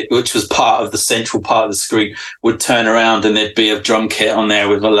monkey head, which was part of the central part of the screen, would turn around and there'd be a drum kit on there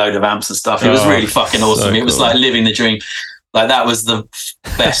with a load of amps and stuff. It was really fucking awesome. It was like living the dream. Like, that was the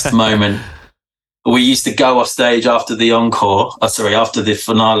best moment. We used to go off stage after the encore, after the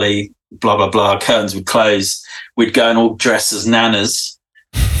finale, blah, blah, blah, curtains would close. We'd go and all dress as nanas,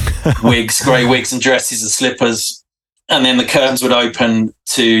 grey wigs and dresses and slippers. And then the curtains would open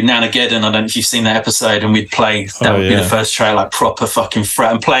to Nanageddon. I don't know if you've seen that episode. And we'd play, that would be the first track, like proper fucking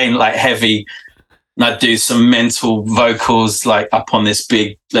frat, and playing like heavy. And I'd do some mental vocals like up on this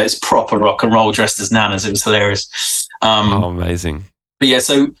big, like, proper rock and roll dressed as nanas. It was hilarious. Amazing. But yeah,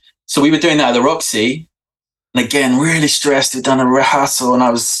 so we were doing that at the Roxy. And again, really stressed. We'd done a rehearsal, and I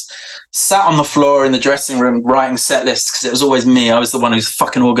was sat on the floor in the dressing room writing set lists, because it was always me. I was the one who was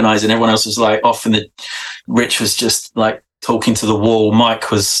fucking organising. Everyone else was like off, and Rich was just like talking to the wall.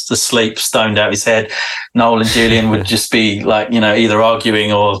 Mike was asleep, stoned out his head. Noel and Julian would just be like, either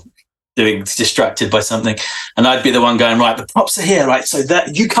arguing or distracted by something. And I'd be the one going, right, the props are here, right? So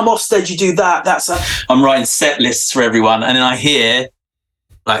that you come off stage, you do that. I'm writing set lists for everyone. And then I hear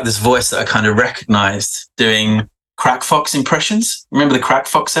like this voice that I kind of recognized doing Crack Fox impressions. Remember the Crack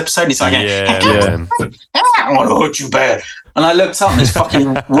Fox episode? He's like, I want to hurt you bad. And I looked up, and this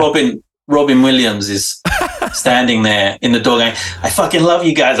fucking Robin Williams is standing there in the door going, I fucking love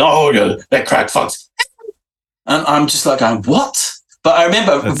you guys. Oh, that Crack Fox. And I'm just like going, what? But I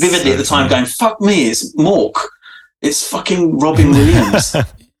remember vividly at the time going, fuck me, it's Mork. It's fucking Robin Williams.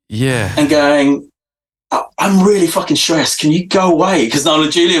 Yeah. And going, I'm really fucking stressed. Can you go away? Because Noel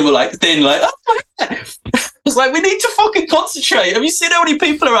and Julian were like, oh my God. It's like, we need to fucking concentrate. Have you seen how many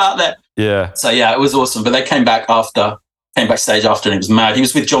people are out there? Yeah. So yeah, it was awesome. But they came backstage after, and it was mad. He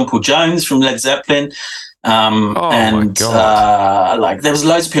was with John Paul Jones from Led Zeppelin. My God. Like, there was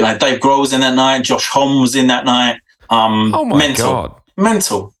loads of people. Like Dave Grohl was in that night. Josh Homme was in that night. God.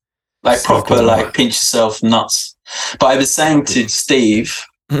 Mental. Like, so proper, cool. Like, pinch yourself nuts. But I was saying to Steve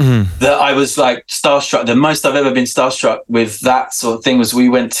that I was like starstruck. The most I've ever been starstruck with that sort of thing was we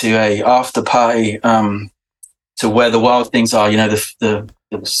went to a after party to Where the Wild Things Are. The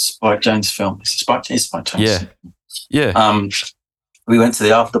Spike Jonze film. It's Spike Jonze. Yeah. We went to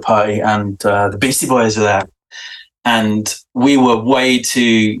the after party, and the Beastie Boys were there. And we were way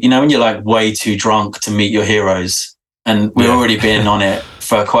too, when you're like way too drunk to meet your heroes. And we'd already been on it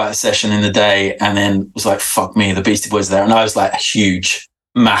for quite a session in the day, and then it was like, fuck me, the Beastie Boys are there. And I was like a huge,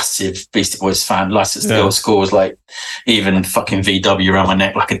 massive Beastie Boys fan. Licensed to Ill School was like even fucking VW around my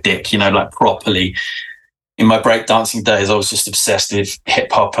neck like a dick, like properly. In my breakdancing days, I was just obsessed with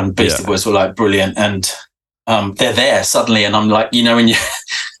hip hop, and Beastie Boys were like brilliant. And they're there suddenly, and I'm like, when you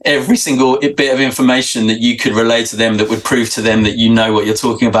every single bit of information that you could relay to them that would prove to them that you know what you're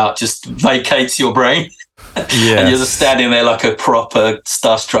talking about just vacates your brain. And you're just standing there like a proper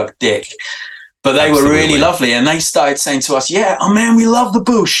starstruck dick. But they were really lovely, and they started saying to us, "Yeah, oh man, we love the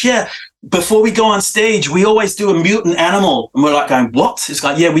Boosh. Yeah, before we go on stage, we always do a mutant animal." And we're like going, "What?" It's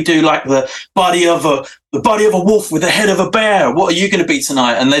like, "Yeah, we do like the body of a wolf with the head of a bear. What are you going to be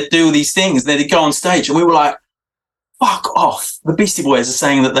tonight?" And they do these things. Then they go on stage, and we were like, "Fuck off!" The Beastie Boys are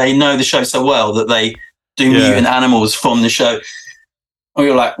saying that they know the show so well that they do mutant animals from the show. And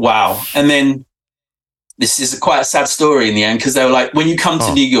we were like, "Wow!" And then. This is quite a sad story in the end, because they were like, when you come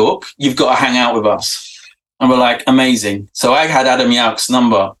to New York, you've got to hang out with us. And we're like, amazing. So I had Adam Yauch's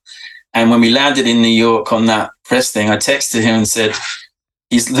number. And when we landed in New York on that press thing, I texted him and said,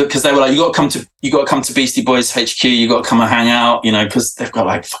 because they were like, you got to come to Beastie Boys HQ. You got to come and hang out, because they've got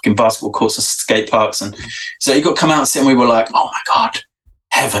like fucking basketball courts and skate parks. And so you got to come out and sit. And we were like, oh my God.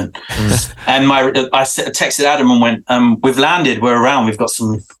 Heaven. And I texted Adam and went, we've landed, we're around, we've got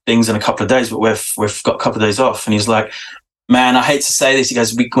some things in a couple of days, but we've got a couple of days off. And he's like, man, I hate to say this. He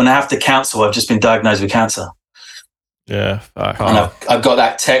goes, we're going to have to cancel. I've just been diagnosed with cancer. Yeah. Fuck. And I've got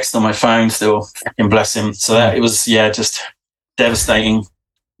that text on my phone still. Fucking bless him. So that it was, just devastating.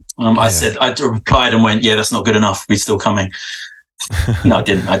 I replied and went, yeah, that's not good enough. We're still coming. No, I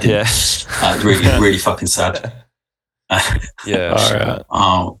didn't. Really, really fucking sad. Yeah.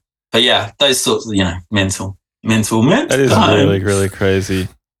 Right. But yeah, those sorts of, mental. That is really, really crazy.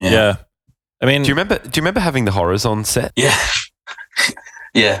 Yeah. I mean, do you remember having the horrors on set? Yeah.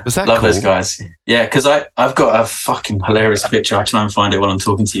 Yeah. Was that Love cool? those guys. Yeah. Cause I've got a fucking hilarious picture. I'll try and find it while I'm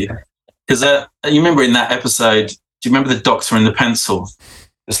talking to you. Cause you remember in that episode, do you remember the doctor and the pencil?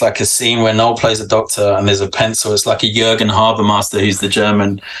 It's like a scene where Noel plays a doctor and there's a pencil. It's like a Jürgen Habermaster, who's the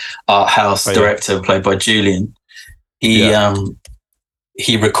German art house director, played by Julian.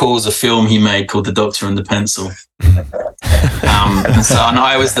 He recalls a film he made called The Doctor and the Pencil. And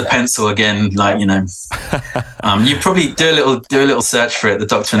I was the pencil again, you probably do a little search for it, The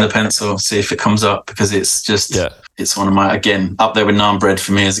Doctor and the Pencil, see if it comes up, because it's just, it's one of my, again, up there with Naan Bread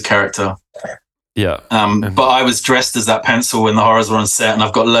for me as a character. Yeah. But I was dressed as that pencil when the horrors were on set, and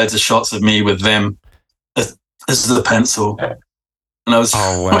I've got loads of shots of me with them as the pencil. And I was,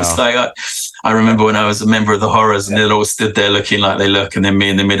 I remember when I was a member of the horrors, and they all stood there looking like they look, and then me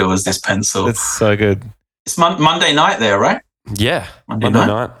in the middle was this pencil. It's so good. It's Monday night there, right? Yeah, Monday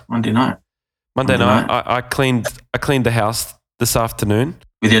night. I cleaned the house this afternoon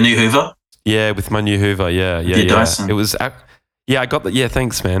with your new Hoover. Yeah, with my new Hoover. Yeah. Dyson. It was. I got the. Yeah,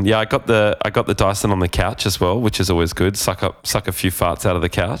 thanks, man. Yeah, I got the Dyson on the couch as well, which is always good. Suck a few farts out of the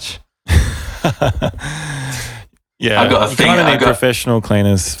couch. Yeah, I got a thing. You kind of need professional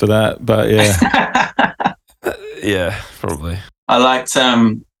cleaners for that, but yeah. Yeah, probably. I liked,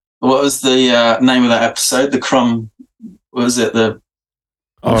 what was the name of that episode? The crumb, what was it? The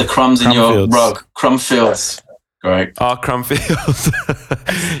crumbs in your rug. Crumb Fields. Great. Oh, Crumb Fields.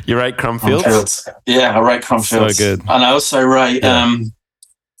 You rate Crumb Fields? Yeah, I rate Crumb Fields. So good. And I also rate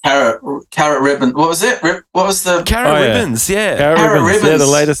Carrot Ribbon. What was it? What was the Carrot Ribbons? Yeah, Carrot Ribbons. Yeah, the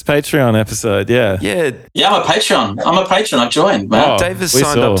latest Patreon episode. Yeah. I'm a patron. I've joined, man. Dave has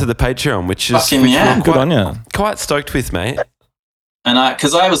signed up to the Patreon, which is good on you. Quite stoked with, mate. And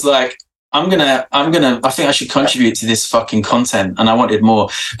because I was like, I think I should contribute to this fucking content, and I wanted more.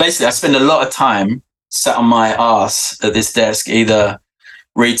 Basically, I spend a lot of time sat on my ass at this desk, either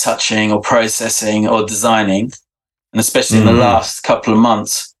retouching or processing or designing, and especially in the last couple of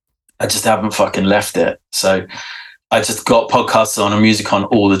months. I just haven't fucking left it. So I just got podcasts on and music on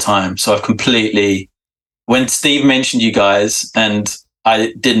all the time. So I've completely, when Steve mentioned you guys, and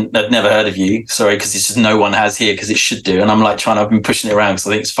I'd never heard of you, sorry, because it's just no one has here, because it should do. And I'm like I've been pushing it around because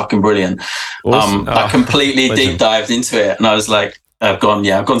I think it's fucking brilliant. Awesome. I completely deep dived into it, and I was like, I've gone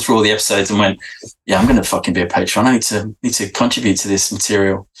through all the episodes and went, I'm going to fucking be a patron. I need to contribute to this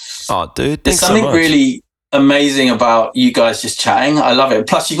material. Oh, dude, there's something really amazing about you guys just chatting. I love it.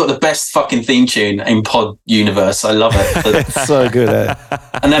 Plus, you've got the best fucking theme tune in pod universe. I love it. It's so good.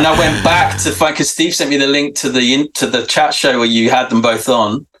 And then I went back to find, because Steve sent me the link to the chat show where you had them both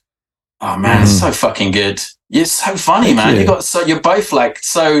on. Oh man, it's so fucking good. You're so funny, man. You're both like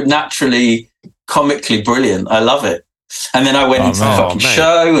so naturally comically brilliant. I love it. And then I went into the fucking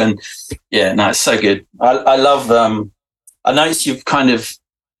show, and it's so good. I love I noticed you've kind of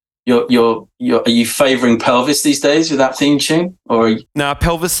are you favouring Pelvis these days with that theme tune, or no?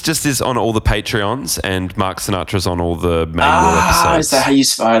 Pelvis just is on all the Patreons, and Mark Sinatra's on all the main episodes. Is that how you?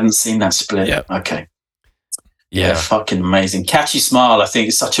 I hadn't seen that split. Yeah. Okay. Yeah, fucking amazing. Catchy Smile. I think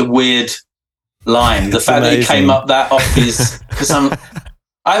it's such a weird line. The fact that he came up that off his, because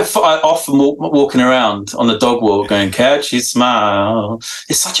I often walking around on the dog walk going, catchy smile.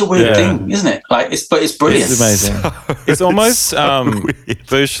 It's such a weird thing, isn't it? Like, it's brilliant. It's amazing. It's almost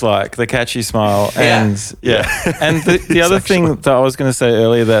Boosh-like, the catchy smile. And and the other thing that I was going to say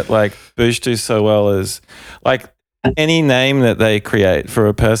earlier that like Boosh do so well is like any name that they create for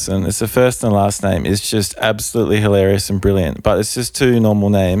a person, it's the first and last name, is just absolutely hilarious and brilliant. But it's just two normal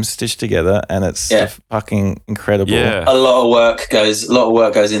names stitched together, and it's fucking incredible. Yeah. A lot of work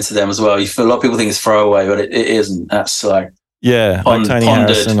goes into them as well. A lot of people think it's throwaway, but it isn't. That's like like Tony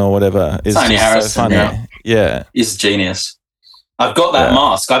Harrison or whatever. Is Tony Harrison, so funny. Yeah, he's a genius. I've got that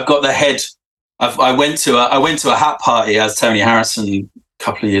mask. I've got the head. I went to a hat party as Tony Harrison a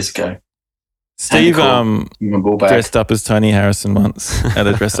couple of years ago. Steve dressed up as Tony Harrison once at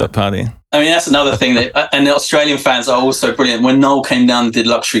a dress-up party. I mean, that's another thing and the Australian fans are also brilliant. When Noel came down and did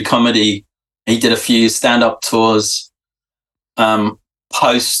Luxury Comedy, he did a few stand-up tours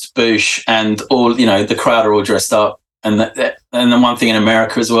post Boosh, and all the crowd are all dressed up. And the one thing in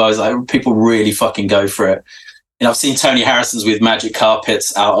America as well is like people really fucking go for it. I've seen Tony Harrison's with magic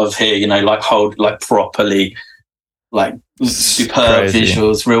carpets out of here. Hold like properly, like superb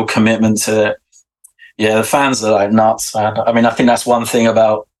visuals, real commitment to it. Yeah, the fans are like nuts, man. I mean, I think that's one thing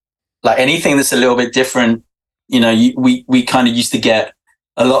about like anything that's a little bit different. We kind of used to get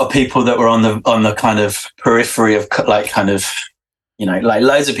a lot of people that were on the kind of periphery of like kind of, like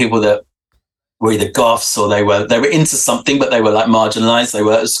loads of people that were either goths or they were into something, but they were like marginalized. They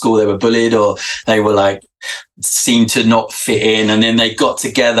were at school, they were bullied, or they were like seemed to not fit in. And then they got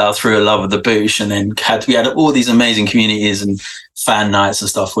together through a love of the Boosh, and then we had all these amazing communities and fan nights and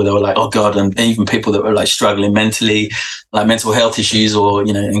stuff where they were like, oh God, and even people that were like struggling mentally, like mental health issues, or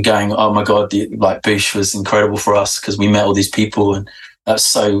and going, oh my God, like Boosh was incredible for us because we met all these people, and that's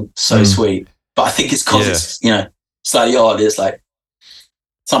so sweet. But I think it's because it's slightly odd. It's like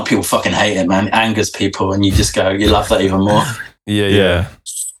some people fucking hate it, man. It angers people, and you just go, you love that even more. Yeah.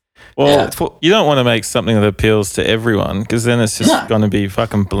 Well, you don't want to make something that appeals to everyone, because then it's just going to be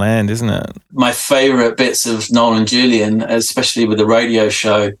fucking bland, isn't it? My favourite bits of Noel and Julian, especially with the radio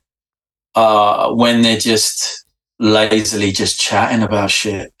show, are when they're just lazily just chatting about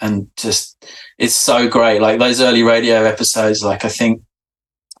shit, and just it's so great. Like those early radio episodes, like I think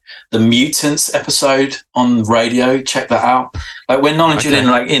the Mutants episode on radio, check that out. Like when Noel and Julian,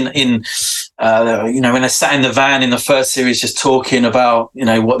 like when they sat in the van in the first series, just talking about,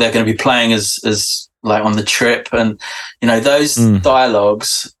 what they're going to be playing as like on the trip. And, those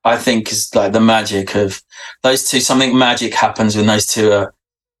dialogues, I think is like the magic of those two. Something magic happens when those two are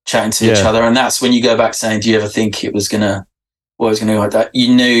chatting to each other. And that's when you go back saying, do you ever think it was going to go like that?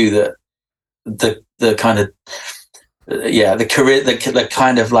 You knew that the kind of, the career, the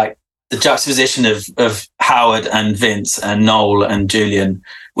kind of like, the juxtaposition of Howard and Vince and Noel and Julian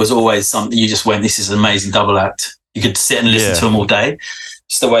was always something you just went, this is an amazing double act. You could sit and listen to them all day.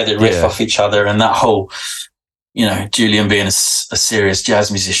 Just the way they riff off each other, and that whole, Julian being a serious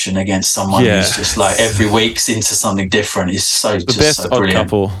jazz musician against someone who's just like every week's into something different is the best odd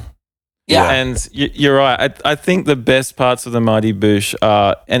couple. Yeah. And you're right. I think the best parts of the Mighty Boosh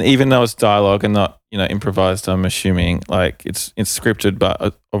are, and even though it's dialogue and not, improvised, I'm assuming like it's scripted,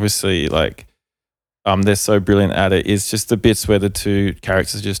 but obviously like they're so brilliant at it, is just the bits where the two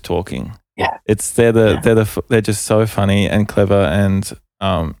characters are just talking. Yeah. They're just so funny and clever, and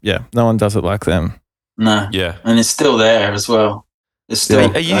no one does it like them. No. Yeah. And it's still there as well. It's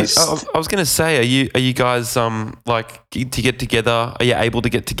still. Are you? I was going to say, are you guys like to get together? Are you able to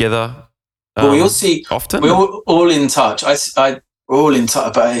get together? Well, we'll see. Often we're all in touch. We're all in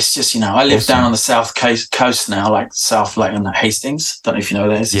touch, but it's just I live down on the south coast now, like south, like in Hastings. Don't know if you know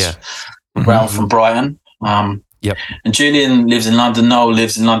where that is. Yeah, around from Brighton. Yep. And Julian lives in London. Noel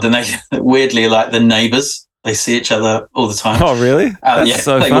lives in London. They weirdly like the neighbours. They see each other all the time. Oh, really? That's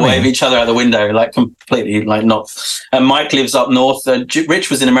so funny. They wave each other out the window, like completely, like not. And Mike lives up north.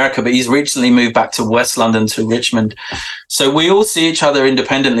 Rich was in America, but he's recently moved back to West London, to Richmond. So we all see each other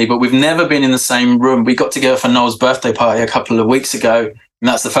independently, but we've never been in the same room. We got together for Noel's birthday party a couple of weeks ago, and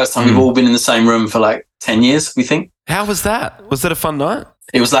that's the first time we've all been in the same room for like 10 years, we think. How was that? Was that a fun night?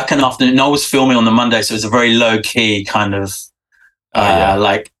 It was like an afternoon. Noel was filming on the Monday, so it was a very low-key kind of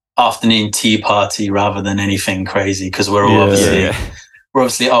like afternoon tea party rather than anything crazy, because we're all we're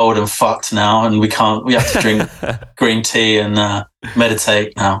obviously old and fucked now, and we have to drink green tea and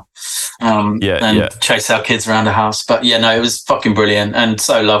meditate now and chase our kids around the house. But it was fucking brilliant and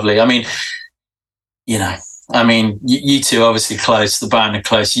so lovely. I mean, you two are obviously close, the band are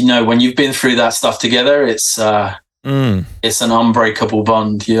close. When you've been through that stuff together, it's an unbreakable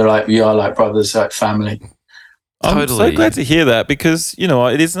bond. You are like brothers, like family. I'm so glad to hear that because, you know,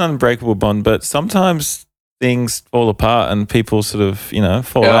 it is an unbreakable bond, but sometimes things fall apart and people sort of, you know,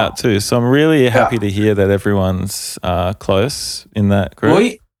 fall out too. So I'm really happy to hear that everyone's close in that group. Well,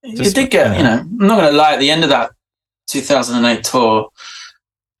 you did get, you know, I'm not going to lie, at the end of that 2008 tour,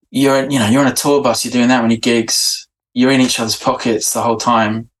 you're on a tour bus, you're doing that many gigs, you're in each other's pockets the whole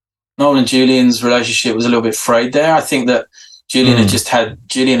time. Noel and Julian's relationship was a little bit frayed there. I think that Julian had just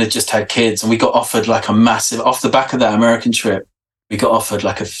had kids, and we got offered like a massive, off the back of that American trip, we got offered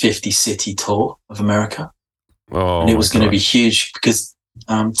like a 50-city tour of America. And it was going to be huge because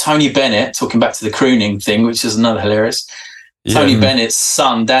Tony Bennett, talking back to the crooning thing, which is another hilarious, Tony Bennett's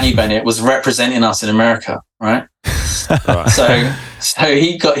son, Danny Bennett, was representing us in America, right? So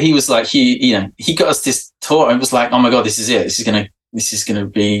he got us this tour, and it was like, oh my God, this is it. This is gonna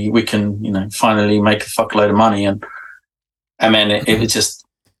be, we can, you know, finally make a fuckload of money. And then it just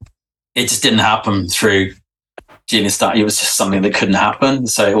didn't happen through Genius Start. It was just something that couldn't happen.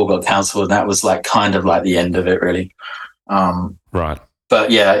 So it all got cancelled. And that was like kind of like the end of it, really. Right.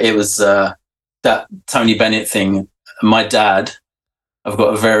 But yeah, it was that Tony Bennett thing. My dad, I've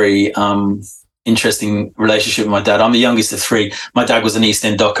got a very interesting relationship with my dad. I'm the youngest of three. My dad was an East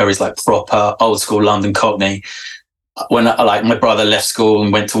End docker. He's like proper old school London Cockney. When my brother left school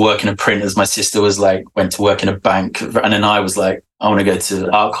and went to work in a printers, my sister was like, went to work in a bank. And then I was like, I want to go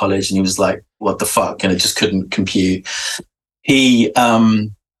to art college. And he was like, what the fuck? And it just couldn't compute. He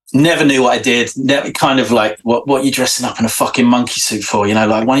never knew what I did. Never, kind of like, what are you dressing up in a fucking monkey suit for? You know,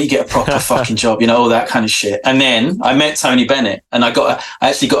 like, why don't you get a proper fucking job? You know, all that kind of shit. And then I met Tony Bennett, and I got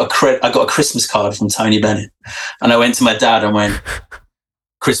a Christmas card from Tony Bennett. And I went to my dad and went,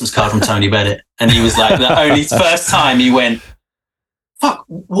 Christmas card from Tony Bennett. And he was like, the only first time he went, fuck,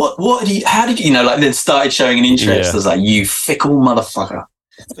 how did you know, like, then started showing an interest. I was like, you fickle motherfucker.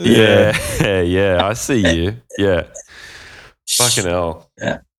 Yeah, I see you. Yeah. Fucking hell.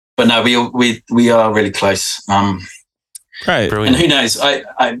 Yeah. But no, we are really close. Great. Brilliant. And who knows?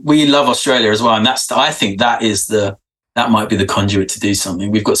 We love Australia as well. And I think that might be the conduit to do something.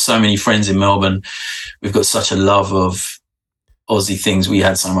 We've got so many friends in Melbourne. We've got such a love of Aussie things. We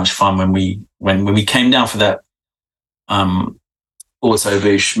had so much fun when we came down for that Auto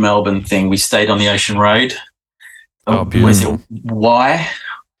Boosh Melbourne thing. We stayed on the Ocean Road. Oh, beautiful. Why?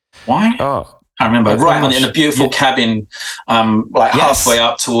 Oh, I remember in a beautiful cabin, halfway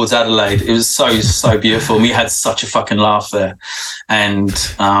up towards Adelaide. It was so beautiful. And we had such a fucking laugh there, and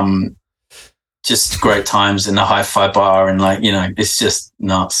just great times in the hi-fi bar, and like, you know, it's just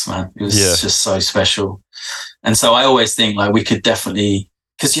nuts, man. It was just so special. And so I always think like we could definitely,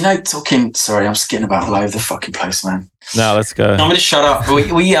 because, you know, sorry, I'm just getting about all over the fucking place, man. No, let's go. I'm going to shut up.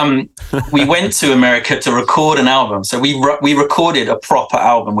 We went to America to record an album. So we recorded a proper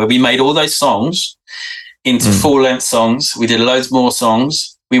album where we made all those songs into full-length songs. We did loads more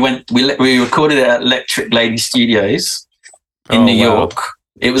songs. We recorded it at Electric Lady Studios in New York.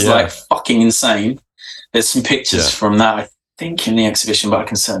 It was like fucking insane. There's some pictures from that, I think, in the exhibition, but I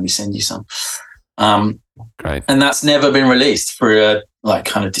can certainly send you some. Great. And that's never been released for a like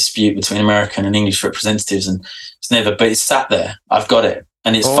kind of dispute between American and English representatives, and but it's sat there. I've got it,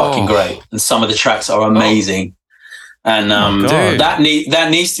 and it's fucking great. And some of the tracks are amazing. And that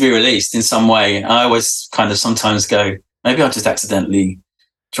needs to be released in some way. I always kind of sometimes go, maybe I'll just accidentally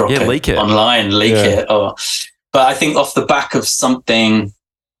leak it online, it. But I think off the back of something,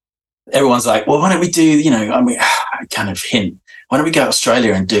 everyone's like, well, why don't we do, you know, I mean, I kind of hint, why don't we go to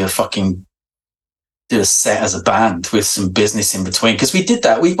Australia and do a set as a band with some business in between? Because we did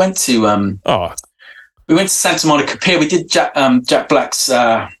that. We went to Santa Monica Pier. We did Jack Black's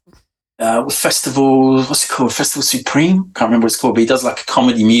festival. What's it called? Festival Supreme. Can't remember what it's called. But he does like a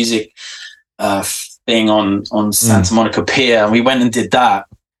comedy music thing on Santa Monica Pier, and we went and did that.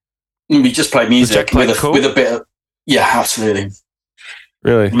 And we just played music with a bit of absolutely.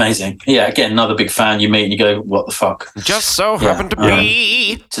 Really amazing. Yeah, again, another big fan you meet and you go, what the fuck? Just so happened to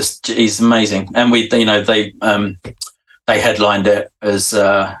be. Just he's amazing. And they headlined it as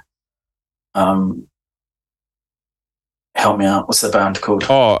help me out. What's the band called?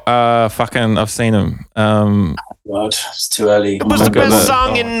 I've seen them. God, it's too early. It was the best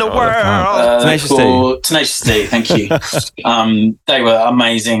song in the world. Tenacious D, thank you. They were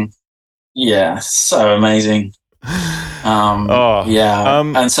amazing. Yeah, so amazing.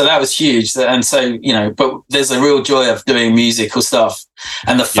 And so that was huge. And so, you know, but there's a real joy of doing musical stuff,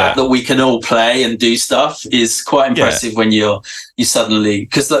 and the fact that we can all play and do stuff is quite impressive when you suddenly,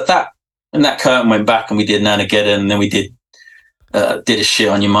 because that when that curtain went back and we did Nanageddon, and then we did a shit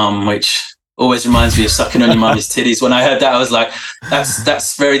on your mum, which always reminds me of sucking on your mum's titties. When I heard that, I was like,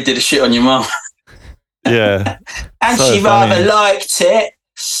 that's very did a shit on your mum. Yeah. And So she funny. rather liked it.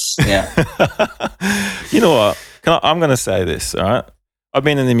 Yeah. You know what? I'm going to say this, all right? I've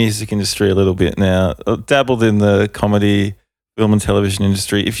been in the music industry a little bit now. I've dabbled in the comedy, film and television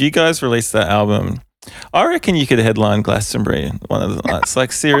industry. If you guys release that album, I reckon you could headline Glastonbury one of the nights.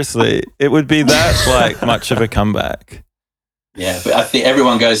 Like, seriously, it would be that like much of a comeback. Yeah, but I think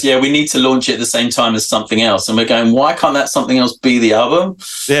everyone goes, yeah, we need to launch it at the same time as something else. And we're going, why can't that something else be the album?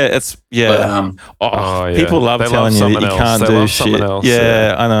 Yeah, But, people love They telling you that someone you else. can't They do love shit. someone else,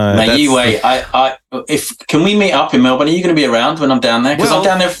 Yeah, I know. mate, you That's wait. Can we meet up in Melbourne? Are you going to be around when I'm down there? Because Well-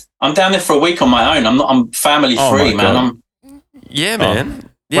 I'm down there for a week on my own. I'm family Oh free, my man. God. Yeah, man.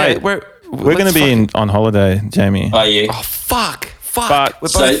 Yeah, Wait, We're going to be on holiday, Jamie. Are you? Oh, fuck. But- We're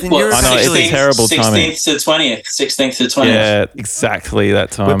both in Europe. I know, it's actually. terrible timing. 16th to 20th. 16th to 20th. Yeah, exactly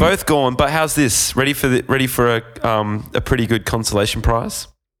that time. We're both gone, but how's this? Ready for a pretty good consolation prize?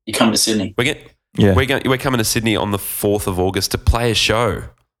 You coming to Sydney? We're coming to Sydney on the 4th of August to play a show.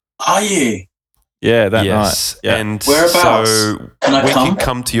 Are you? Yeah, that Yes, night. Yeah. and Whereabouts? so Can I we come? could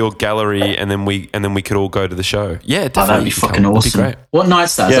come to your gallery, and then we could all go to the show. Yeah, Oh, definitely. that'd be you can fucking come. awesome. That'd be great. What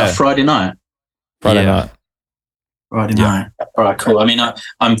night's that? Is Yeah. that Friday night? Friday Yeah. night. Friday Yeah. night. All right, cool. I mean,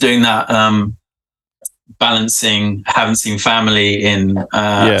 I'm doing that balancing, haven't seen family in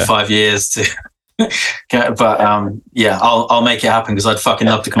 5 years to get, but yeah, I'll make it happen because I'd fucking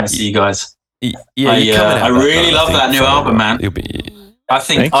love to come and see you guys. Yeah, you're coming out I that really night, love think, that new Friday album, night. man. You'll be. I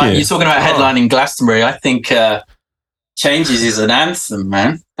think Thank you. you're talking about headlining Glastonbury. I think Changes is an anthem,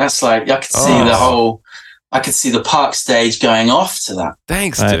 man. That's like I could see I could see the Park stage going off to that.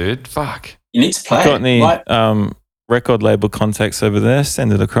 Thanks, Right. dude. Fuck. You need to play. Got any Like, record label contacts over there?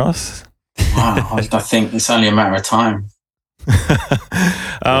 Send it across. wow, I think it's only a matter of time.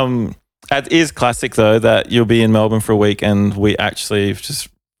 It is classic though that you'll be in Melbourne for a week, and we actually just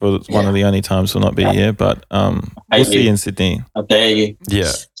for one of the only times we'll not be here, but we'll see you in Sydney. How dare you?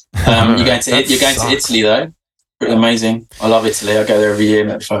 Yeah. You're going to Italy though. Pretty amazing. I love Italy. I go there every year.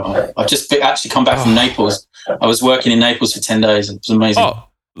 I've just actually come back from Naples. I was working in Naples for 10 days. It was amazing.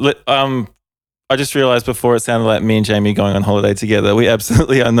 I just realised before it sounded like me and Jamie going on holiday together. We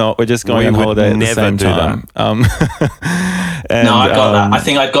absolutely are not. We're just going on would holiday at the never same do time. And, no, I got that. I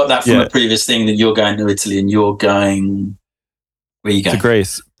think I got that from yeah. a previous thing that you're going to Italy and you're going. Where are you going? to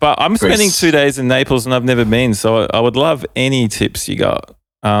Greece. But I'm Greece. spending 2 days in Naples and I've never been, so I would love any tips you got.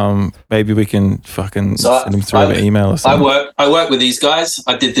 Maybe we can fucking send them through an email or something. I work with these guys.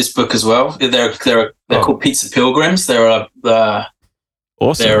 I did this book as well. They're called Pizza Pilgrims. They're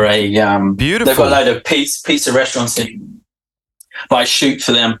Awesome. They're a Beautiful. They've got a load of pizza restaurants. But I shoot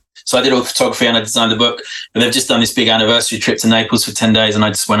for them. So I did all the photography and I designed the book. But they've just done this big anniversary trip to Naples for 10 days, and I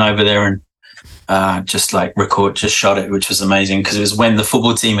just went over there and just shot it, which was amazing because it was when the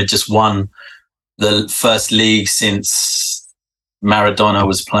football team had just won the first league since Maradona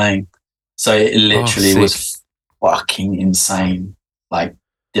was playing. So it literally was fucking insane, like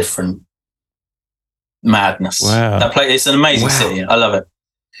different madness. Wow. That place, it's an amazing city. I love it.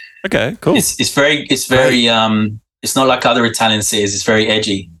 Okay, cool. It's very it's not like other Italian cities. It's very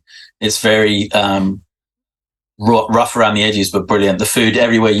edgy. It's very rough around the edges, but brilliant. The food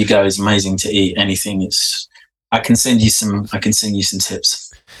everywhere you go is amazing to eat. Anything. I can send you some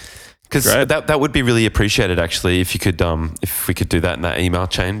tips. Because that would be really appreciated, actually, if you could, if we could do that in that email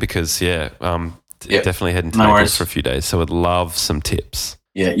chain. Because definitely heading to Naples for a few days. So I'd love some tips.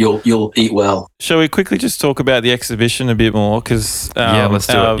 Yeah, you'll eat well. Shall we quickly just talk about the exhibition a bit more? Because let's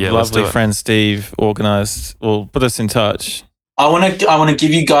do our it. Yeah, let's do lovely it. friend Steve organised, well, put us in touch. I want to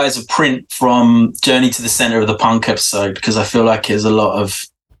give you guys a print from Journey to the Center of the Punk episode because I feel like there's a lot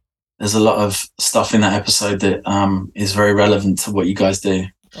of stuff in that episode that is very relevant to what you guys do.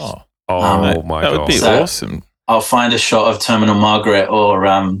 Oh my that God. would be So- awesome. I'll find a shot of Terminal Margaret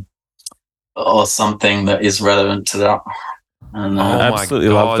or something that is relevant to that. And absolutely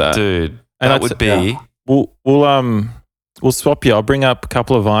my love God, that. dude. And That would be. We'll swap you. I'll bring up a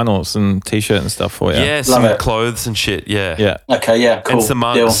couple of vinyls and t-shirt and stuff for you. Yeah, some clothes and shit. Yeah. Yeah. okay, yeah, cool. And some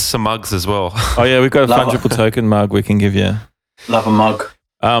mugs, Deal. some mugs as well. Oh yeah, we've got a Love it. fungible token mug we can give you. Love a mug.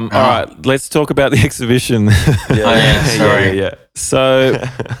 All right, let's talk about the exhibition. Sorry. yeah. So,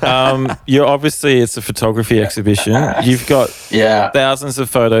 you're obviously it's a photography exhibition. You've got thousands of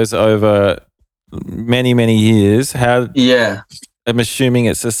photos over many, many years. I'm assuming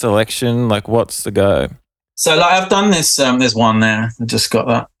it's a selection. Like, what's the go? So, like, I've done this. There's one there. I just got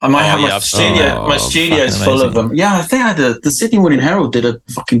that. I might have my studio. My studio's fucking full of amazing. them. Yeah, I think the Sydney Morning Herald did a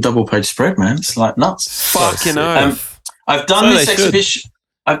fucking double page spread, man. It's like nuts. Fucking oath. I've done So this they should. exhibition.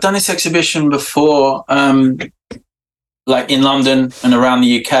 I've done this exhibition before, like in London and around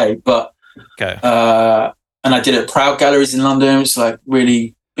the UK. But Okay. And I did it at Proud Galleries in London. It's like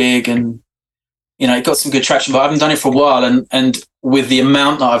really big, and it got some good traction. But I haven't done it for a while, and with the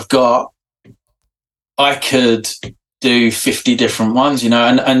amount that I've got, I could do 50 different ones.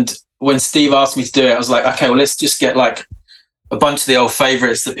 And when Steve asked me to do it, I was like, okay, well, let's just get like a bunch of the old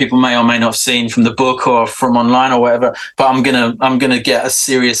favorites that people may or may not have seen from the book or from online or whatever. But I'm gonna get a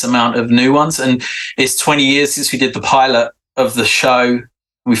serious amount of new ones. And it's 20 years since we did the pilot of the show.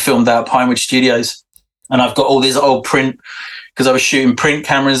 We filmed out at Pinewood Studios, and I've got all these old print, because I was shooting print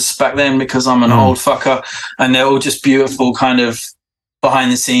cameras back then because I'm an old fucker, and they're all just beautiful kind of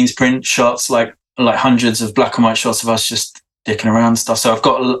behind the scenes print shots, like hundreds of black and white shots of us just dicking around and stuff. So I've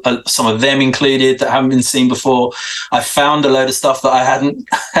got some of them included that haven't been seen before. I found a load of stuff that I hadn't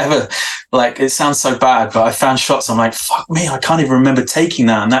ever, like, it sounds so bad, but I found shots. I'm like, fuck me, I can't even remember taking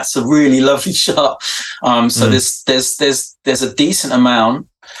that. And that's a really lovely shot. So there's a decent amount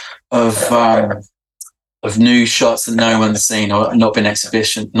of new shots that no one's seen or not been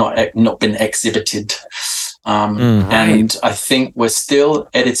exhibited. And I think we're still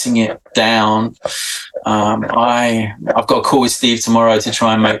editing it down. I've got a call with Steve tomorrow to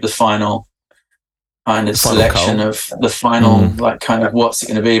try and make the final kind of selection of the final, like kind of what's it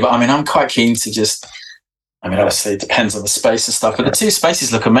going to be. But I mean, I'm quite keen to just, obviously it depends on the space and stuff, but the two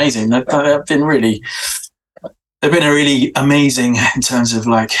spaces look amazing. They've been really amazing in terms of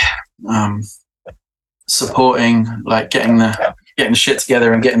like, supporting, like getting the shit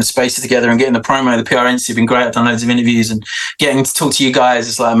together and getting the spaces together and getting the promo. The PR agency have been great. I've done loads of interviews, and getting to talk to you guys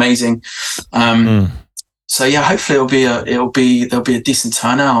is like amazing. So yeah, hopefully there'll be a decent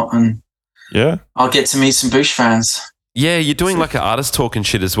turnout, and I'll get to meet some Boosh fans. Yeah, you're doing like an artist talk and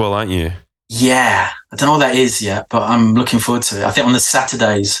shit as well, aren't you? Yeah, I don't know what that is yet, but I'm looking forward to it. I think on the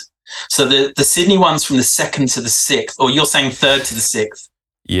Saturdays. So the Sydney one's from the 2nd to the 6th, or you're saying 3rd to the 6th.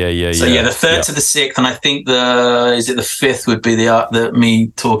 Yeah. So the 3rd to the 6th, and I think the 5th would be the me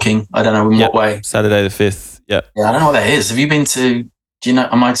talking. I don't know in what way. Saturday the 5th. Yeah. Yeah, I don't know what that is. Have you been to? Do you know?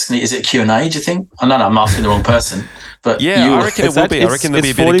 Is it a Q&A? Do you think? Oh, no, I'm asking the wrong person. But yeah, I reckon it will be. I reckon there'll be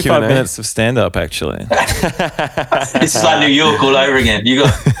a bit of Q&A. 45 minutes of stand-up, actually. This is like New York all over again. You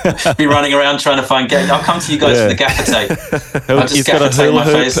got to be running around trying to find games. I'll come to you guys for the gaffer tape. He's got a hula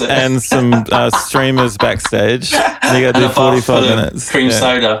hoop and some streamers backstage. And you got to do 45 minutes. Cream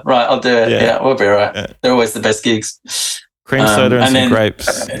soda. Right, I'll do it. Yeah, we'll be all right. Yeah. They're always the best gigs. Cream soda and some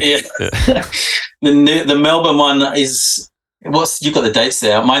grapes. Yeah. The Melbourne one is, you've got the dates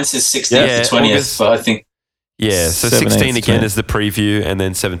there. Mine says 16th to 20th, August. But I think. Yeah, so 16 again is the preview, and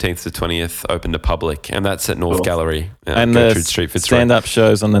then 17th to 20th open to public, and that's at North Gallery, and Gertrude Street, Fitzroy. Stand-up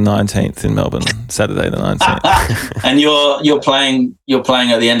shows on the 19th in Melbourne, Saturday the 19th. And you're playing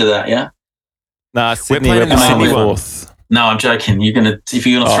at the end of that, yeah? Nah, Sydney, we're playing the 4th. No, I'm joking. If you're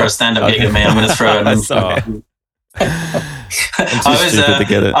gonna throw a stand-up gig at me, I'm gonna throw it.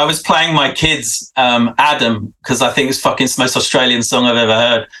 I was playing my kids Adam, because I think it's the most Australian song I've ever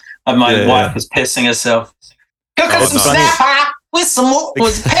heard. And my wife was pissing herself. Cook us some snapper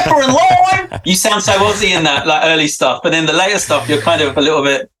with pepper and lime. You sound so Aussie in that like early stuff, but then the later stuff, you're kind of a little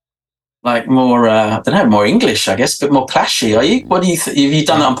bit like more, I don't know, more English, I guess, but more clashy. Are you? What do you think? Have you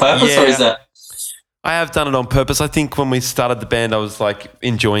done it on purpose, or is that? I have done it on purpose. I think when we started the band, I was like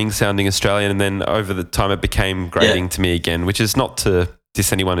enjoying sounding Australian, and then over the time, it became grating to me again, which is not to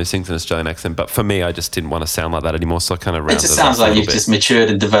diss anyone who sings an Australian accent, but for me, I just didn't want to sound like that anymore, so I kind of rounded it. It just sounds like you've just matured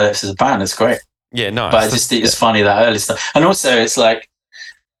and developed as a band. It's great. Yeah, no. But it's funny, that early stuff. And also, it's like,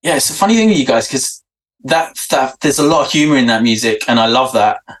 it's a funny thing with you guys, because that stuff, there's a lot of humor in that music, and I love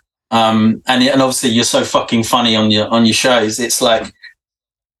that. And obviously, you're so fucking funny on your shows. It's like,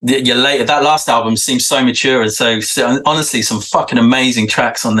 that last album seems so mature, and so honestly, some fucking amazing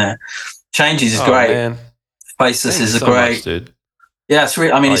tracks on there. Changes is great. Man. Faceless is great. Much, dude. Yeah, it's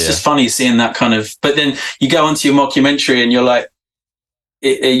really. I mean, it's just funny seeing that kind of. But then you go onto your mockumentary, and you're like,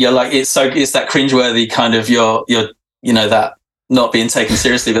 it's that cringeworthy kind of that not being taken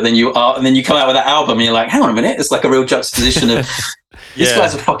seriously. But then you come out with that album, and you're like, hang on a minute, it's like a real juxtaposition of these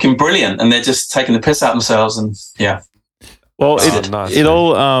guys are fucking brilliant, and they're just taking the piss out of themselves, and Well, it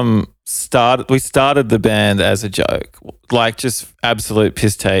all started. We started the band as a joke, like just absolute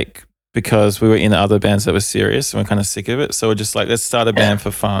piss take, because we were in other bands that were serious, and we're kind of sick of it. So we're just like, let's start a band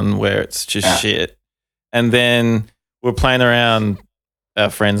for fun where it's just shit. And then we're playing around our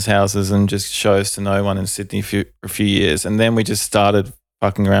friends' houses and just shows to no one in Sydney for a few years. And then we just started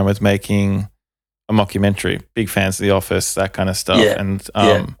fucking around with making a mockumentary. Big fans of The Office, that kind of stuff. Yeah. And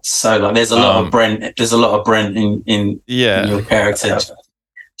so like, there's a lot of Brent. There's a lot of Brent in your character,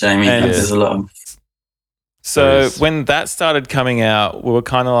 Jamie. There's a lot of. So when that started coming out, we were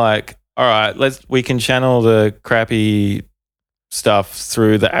kind of like, all right, we can channel the crappy stuff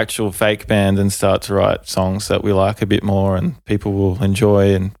through the actual fake band and start to write songs that we like a bit more and people will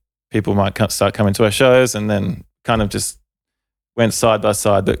enjoy, and people might start coming to our shows, and then kind of just went side by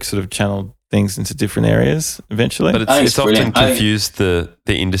side, but sort of channeled things into different areas eventually. But it's often confused the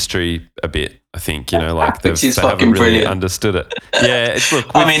industry a bit. I think, like they haven't really understood it. Yeah,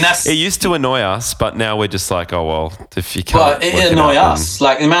 it used to annoy us, but now we're just like, oh well, if you can't. Well, it annoy us.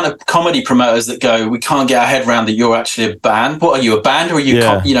 Like the amount of comedy promoters that go, we can't get our head around that you're actually a band. What are you, a band, or are you?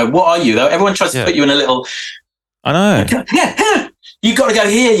 What are you? Everyone tries to put you in a little. I know. Yeah, you got to go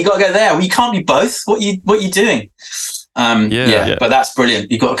here. You got to go there. Well, you can't be both. What you doing? But that's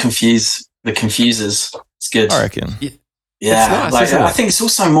brilliant. You got to confuse the confusers. It's good. I reckon. Yeah, nice, I think it's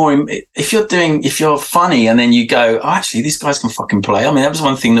also more if you're funny and then you go, oh, actually, these guys can fucking play. I mean, that was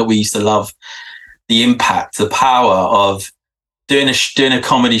one thing that we used to love: the impact, the power of doing a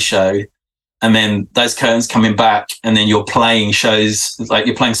comedy show, and then those curtains coming back, and then you're playing shows, like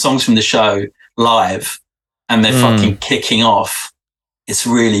you're playing songs from the show live, and they're fucking kicking off. It's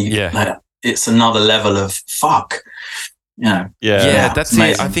really, it's another level of fuck. Yeah, that's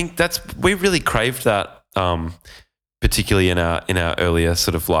amazing. It. I think we really craved that. Particularly in our earlier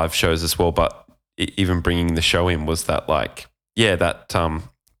sort of live shows as well, but even bringing the show in was that that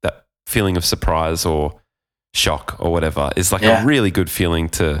feeling of surprise or shock or whatever is like a really good feeling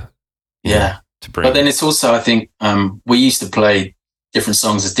to bring. But then it's also, I think, we used to play different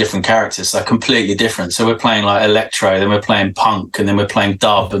songs as different characters, so completely different. So we're playing like electro, then we're playing punk, and then we're playing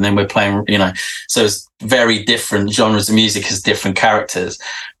dub, and then we're playing, so it's very different genres of music as different characters.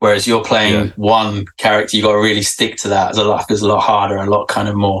 Whereas you're playing one character, you got to really stick to that. It's a lot harder, a lot kind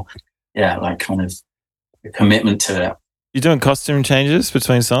of more, like kind of a commitment to it. You're doing costume changes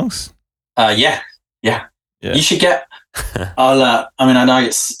between songs? Yeah. You should get. I know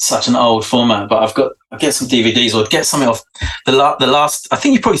it's such an old format, but I'll get some DVDs or get something off the last. I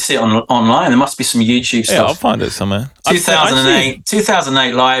think you probably see it online. There must be some YouTube stuff. Yeah, I'll find it somewhere.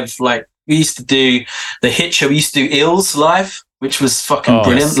 2008 live. Like we used to do the hit show. We used to do Ills live, which was fucking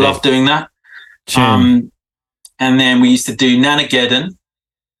brilliant. Loved doing that. And then we used to do Nanageddon,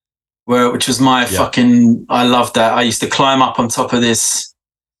 which was my fucking. I loved that. I used to climb up on top of this.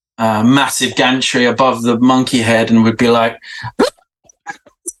 Massive gantry above the monkey head, and would be like,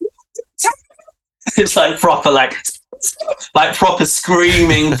 it's like proper, like proper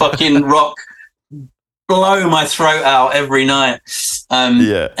screaming fucking rock, blow my throat out every night. And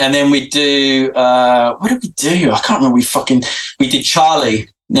then we do, what did we do? I can't remember. We did Charlie.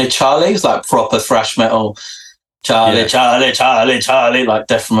 Charlie was like proper thrash metal. Charlie, like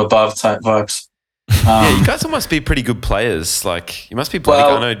Death from Above type vibes. You guys must be pretty good players. Like you must be playing.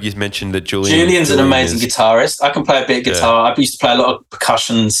 I know you mentioned that Julian's an amazing guitarist. I can play a bit of guitar. I used to play a lot of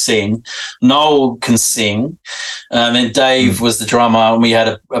percussion and sing. Noel can sing. And then Dave was the drummer, and we had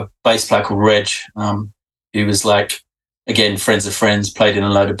a bass player called Reg, who was like, again, friends of friends, played in a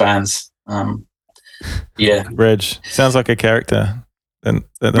load of bands. Reg sounds like a character. Reg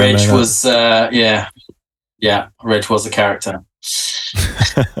was, Reg was a character.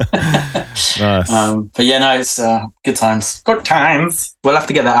 Nice. But it's good times. Good times. We'll have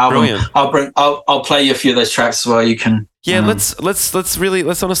to get that album. Brilliant. I'll play you a few of those tracks as well. You can. Yeah, let's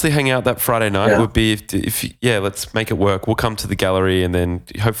honestly hang out that Friday night. Would be if let's make it work. We'll come to the gallery, and then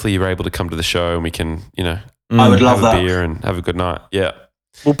hopefully you're able to come to the show, and we can I would love have that. a beer and have a good night. Yeah.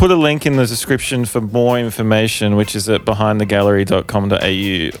 We'll put a link in the description for more information, which is at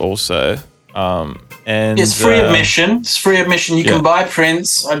behindthegallery.com.au also. And it's free admission. It's free admission. You can buy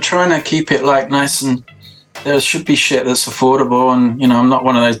prints. I'm trying to keep it like nice, and there should be shit that's affordable. And I'm not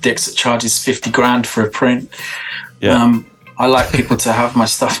one of those dicks that charges $50,000 for a print. I like people to have my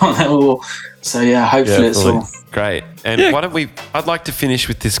stuff on their wall. So hopefully it's all great. And why don't we? I'd like to finish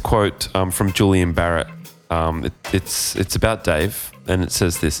with this quote from Julian Barrett. It's about Dave, and it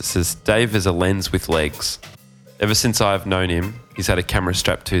says this. It says, "Dave is a lens with legs. Ever since I've known him, he's had a camera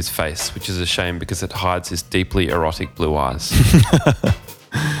strapped to his face, which is a shame because it hides his deeply erotic blue eyes.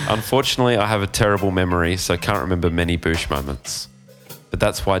 Unfortunately, I have a terrible memory, so I can't remember many Boosh moments. But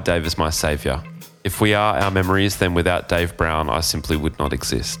that's why Dave is my saviour. If we are our memories, then without Dave Brown, I simply would not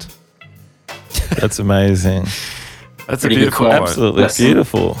exist." That's amazing. That's pretty a beautiful quote. Absolutely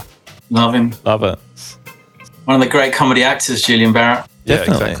beautiful. Love him. Love it. One of the great comedy actors, Julian Barrett.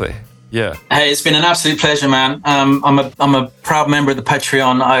 Definitely. Yeah, exactly. Yeah. Hey, it's been an absolute pleasure, man. I'm a proud member of the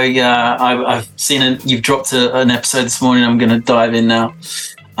Patreon. I've seen you've dropped an episode this morning. I'm going to dive in now.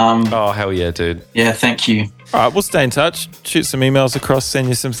 Oh, hell yeah, dude. Yeah, thank you. All right, we'll stay in touch. Shoot some emails across, send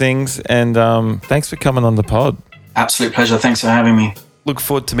you some things, and thanks for coming on the pod. Absolute pleasure. Thanks for having me. look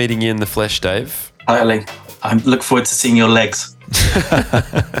forward to meeting you in the flesh, Dave. Totally. I look forward to seeing your legs.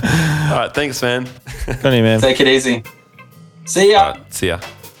 All right, thanks, man. Good on you, man. Take it easy. See ya. All right, see ya.